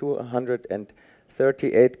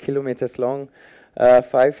 238 kilometers long,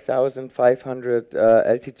 5,500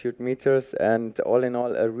 altitude meters, and all in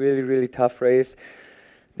all, a really tough race.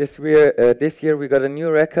 This year we got a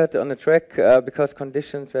new record on the track because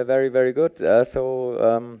conditions were very good.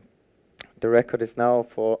 So the record is now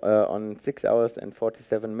on 6 hours and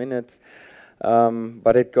 47 minutes.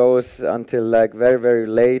 But it goes until like very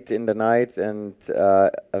late in the night, and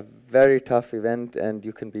a very tough event, and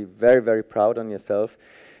you can be very proud on yourself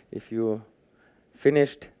if you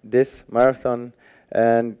finished this marathon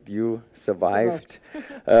and you survived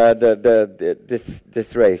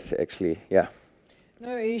this race actually, yeah.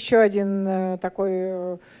 Ну и еще один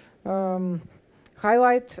такой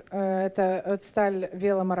highlight это Отцталь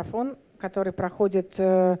веломарафон, который проходит.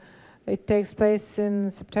 It takes place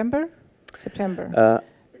in September.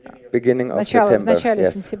 Beginning of September. В начале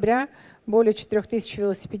yes. сентября. Более 4000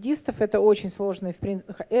 велосипедистов. Это очень сложно.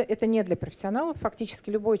 Это не для профессионалов. Фактически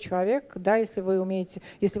любой человек, да, если вы умеете,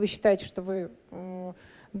 если вы считаете, что вы в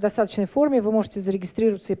достаточной форме, вы можете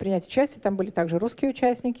зарегистрироваться и принять участие. Там были также русские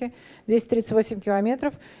участники. 238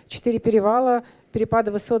 километров, 4 перевала,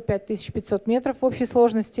 перепады высот 5500 метров в общей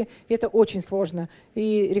сложности. И это очень сложно.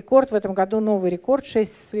 И рекорд в этом году, новый рекорд,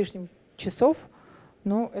 6 с лишним часов.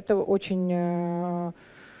 Ну, это очень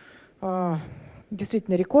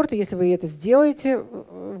действительно рекорд, и если вы это сделаете,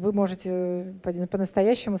 вы можете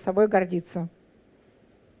по-настоящему собой гордиться.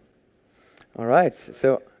 All right,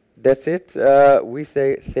 so that's it. We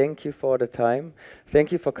say thank you for the time,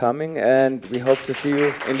 thank you for coming, and we hope to see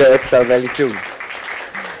you in the Ottztal Valley soon.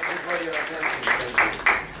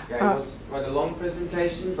 Yeah, it was quite a long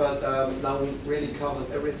presentation, but now we really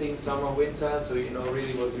covered everything, summer, winter, so you know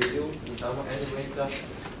really what we do in summer and in winter.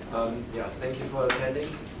 Yeah, thank you for attending,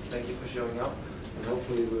 thank you for showing up, and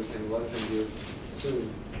hopefully we can welcome you soon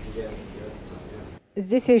again here at Ottztal.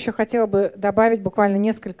 Здесь я еще хотела бы добавить буквально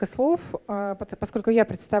несколько слов, поскольку я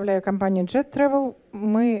представляю компанию Jet Travel,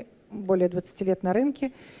 мы более 20 лет на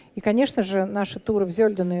рынке, и, конечно же, наши туры в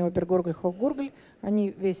Зёльден и Обергургль-Хохгургль,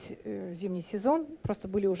 они весь зимний сезон, просто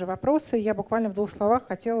были уже вопросы, я буквально в 2 словах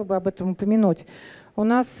хотела бы об этом упомянуть. У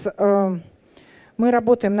нас мы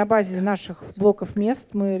работаем на базе наших блоков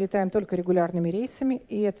мест, мы летаем только регулярными рейсами,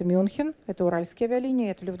 и это Мюнхен, это Уральские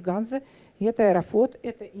авиалинии, это Люфтганзе, и это Аэрофлот,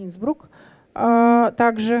 это Инсбрук.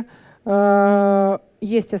 Также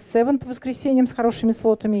есть S7 по воскресеньям с хорошими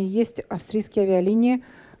слотами, есть австрийские авиалинии,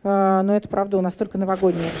 но это, правда, у нас только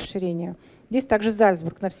новогоднее расширение. Есть также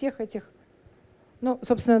Зальцбург на всех этих. Ну,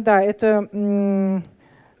 собственно, да, это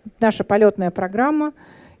наша полетная программа.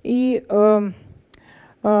 И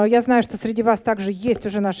я знаю, что среди вас также есть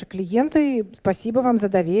уже наши клиенты. И спасибо вам за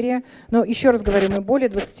доверие. Но еще раз говорю, мы более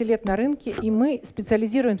 20 лет на рынке, и мы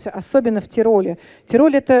специализируемся особенно в Тироле.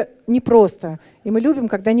 Тироль — это непросто, и мы любим,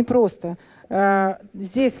 когда непросто.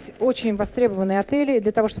 Здесь очень востребованные отели, и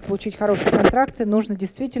для того, чтобы получить хорошие контракты, нужно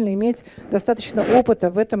действительно иметь достаточно опыта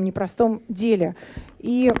в этом непростом деле.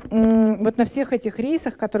 И вот на всех этих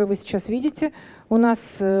рейсах, которые вы сейчас видите, у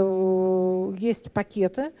нас есть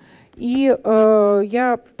пакеты, и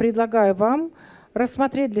я предлагаю вам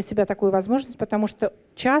рассмотреть для себя такую возможность, потому что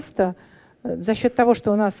часто за счет того,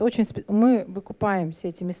 что у нас мы выкупаем все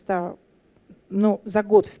эти места за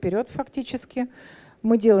год вперед фактически,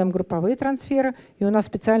 мы делаем групповые трансферы, и у нас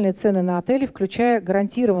специальные цены на отели, включая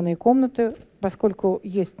гарантированные комнаты, поскольку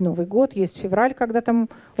есть Новый год, есть февраль, когда там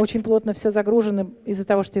очень плотно все загружено из-за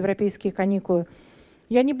того, что европейские каникулы.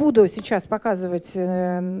 Я не буду сейчас показывать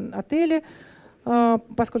отели,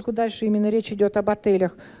 поскольку дальше именно речь идет об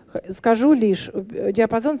отелях. Скажу лишь,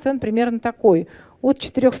 диапазон цен примерно такой. От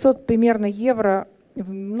 400 примерно евро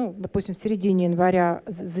ну, допустим, в середине января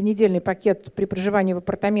за недельный пакет при проживании в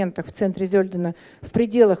апартаментах в центре Зёльдена в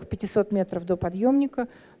пределах 500 метров до подъемника,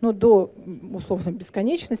 ну, до условно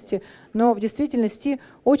бесконечности, но в действительности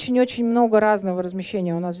очень-очень много разного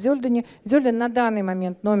размещения у нас в Зёльдене. Зёльден на данный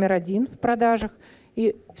момент номер 1 в продажах,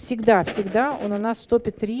 и всегда он у нас в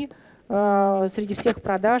топе 3 среди всех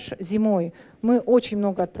продаж зимой. Мы очень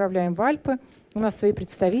много отправляем в Альпы. У нас свои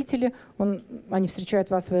представители, они встречают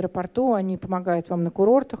вас в аэропорту, они помогают вам на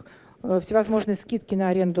курортах, всевозможные скидки на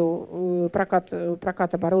аренду,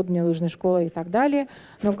 прокат оборудования, лыжной школы и так далее.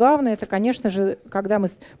 Но главное, это, конечно же, когда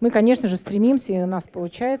мы, конечно же, стремимся, и у нас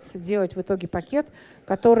получается делать в итоге пакет,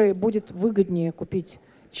 который будет выгоднее купить,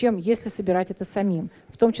 чем если собирать это самим.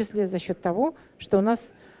 В том числе за счет того, что у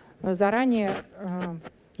нас заранее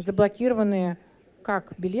заблокированные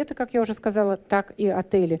как билеты, как я уже сказала, так и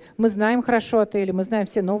отели. Мы знаем хорошо отели, мы знаем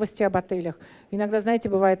все новости об отелях. Иногда, знаете,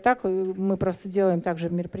 бывает так, мы просто делаем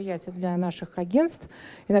также мероприятия для наших агентств.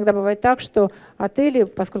 Иногда бывает так, что отели,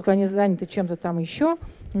 поскольку они заняты чем-то там еще,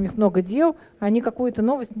 у них много дел, они какую-то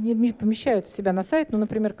новость не помещают у себя на сайт. Ну,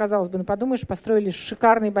 например, казалось бы, подумаешь, построили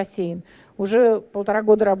шикарный бассейн. Уже 1,5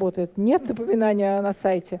 года работает, нет упоминания на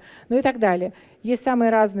сайте, ну и так далее. Есть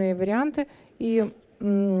самые разные варианты, и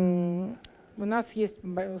у нас есть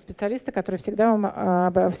специалисты, которые всегда вам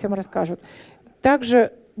обо всем расскажут.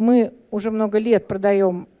 Также мы уже много лет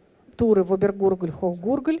продаем туры в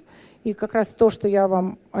Обергургль-Хохгургль. И как раз то,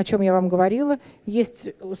 о чем я вам говорила,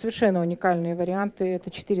 есть совершенно уникальные варианты. Это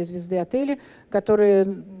 4 звезды отели, которые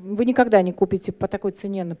вы никогда не купите по такой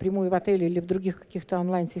цене напрямую в отеле или в других каких-то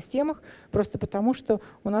онлайн-системах, просто потому что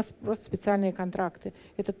у нас просто специальные контракты.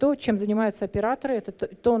 Это то, чем занимаются операторы, это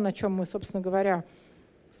то, на чем мы, собственно говоря,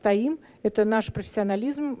 стоим. Это наш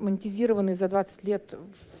профессионализм, монетизированный за 20 лет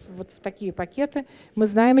вот в такие пакеты. Мы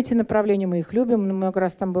знаем эти направления, мы их любим, мы много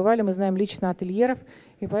раз там бывали, мы знаем лично ательеров.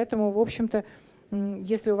 И поэтому, в общем-то,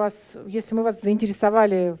 если мы вас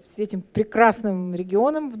заинтересовали этим прекрасным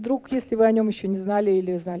регионом, вдруг, если вы о нем еще не знали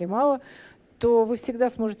или знали мало, то вы всегда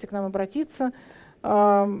сможете к нам обратиться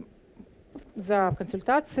за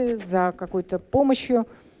консультацией, за какой-то помощью.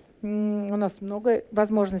 У нас много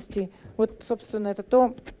возможностей. Вот, собственно, это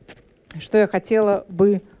то, что я хотела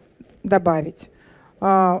бы добавить.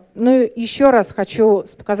 Ну и еще раз хочу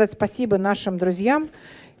сказать спасибо нашим друзьям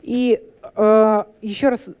и еще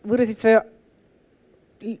раз выразить свое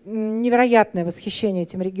невероятное восхищение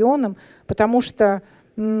этим регионом, потому что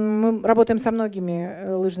мы работаем со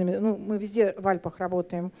многими лыжными, ну, мы везде в Альпах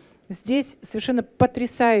работаем. Здесь совершенно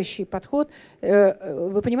потрясающий подход.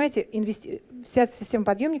 Вы понимаете, вся система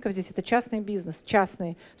подъемников здесь — это частный бизнес,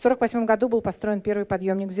 частный. В 1948 году был построен первый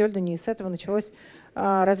подъемник в Зёльдене, и с этого началось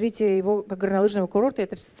развитие его как горнолыжного курорта.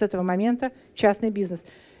 Это с этого момента частный бизнес.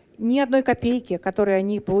 Ни одной копейки, которые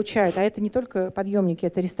они получают, а это не только подъемники,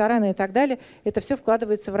 это рестораны и так далее, это все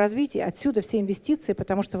вкладывается в развитие. Отсюда все инвестиции,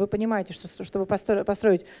 потому что вы понимаете, что чтобы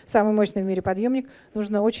построить самый мощный в мире подъемник,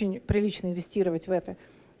 нужно очень прилично инвестировать в это.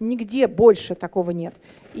 Нигде больше такого нет.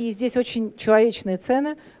 И здесь очень человечные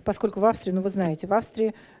цены, поскольку в Австрии, ну вы знаете, в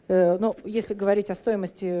Австрии, ну, если говорить о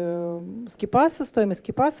стоимости скипаса, стоимость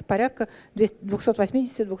скипаса порядка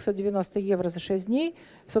 280-290 евро за 6 дней.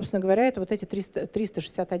 Собственно говоря, это вот эти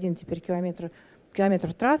 361 теперь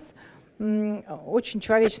километров трасс. Очень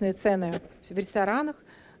человечные цены в ресторанах,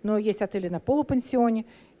 но есть отели на полупансионе.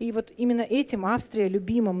 И вот именно этим Австрия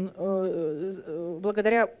любима,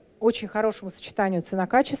 благодаря очень хорошему сочетанию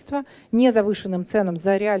цена-качество, незавышенным ценам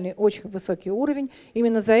за реальный очень высокий уровень.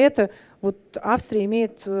 Именно за это вот Австрия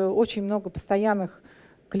имеет очень много постоянных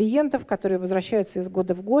клиентов, которые возвращаются из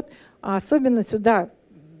года в год. А особенно сюда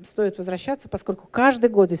стоит возвращаться, поскольку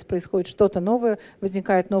каждый год здесь происходит что-то новое,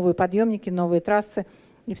 возникают новые подъемники, новые трассы,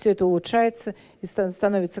 и все это улучшается и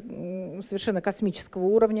становится совершенно космического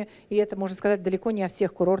уровня. И это, можно сказать, далеко не о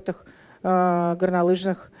всех курортах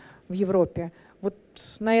горнолыжных в Европе. Вот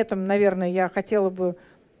на этом, наверное, я хотела бы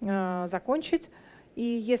закончить. И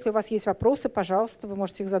если у вас есть вопросы, пожалуйста, вы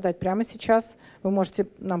можете их задать прямо сейчас, вы можете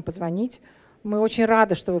нам позвонить. Мы очень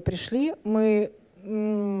рады, что вы пришли.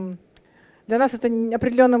 Для нас это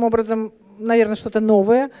определенным образом, наверное, что-то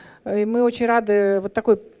новое. И мы очень рады вот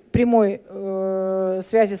такой прямой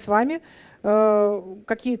связи с вами.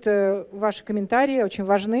 Какие-то ваши комментарии очень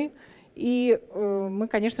важны. И мы,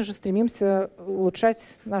 конечно же, стремимся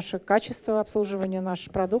улучшать наше качество обслуживания, наш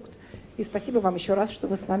продукт. И спасибо вам еще раз, что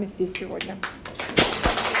вы с нами здесь сегодня.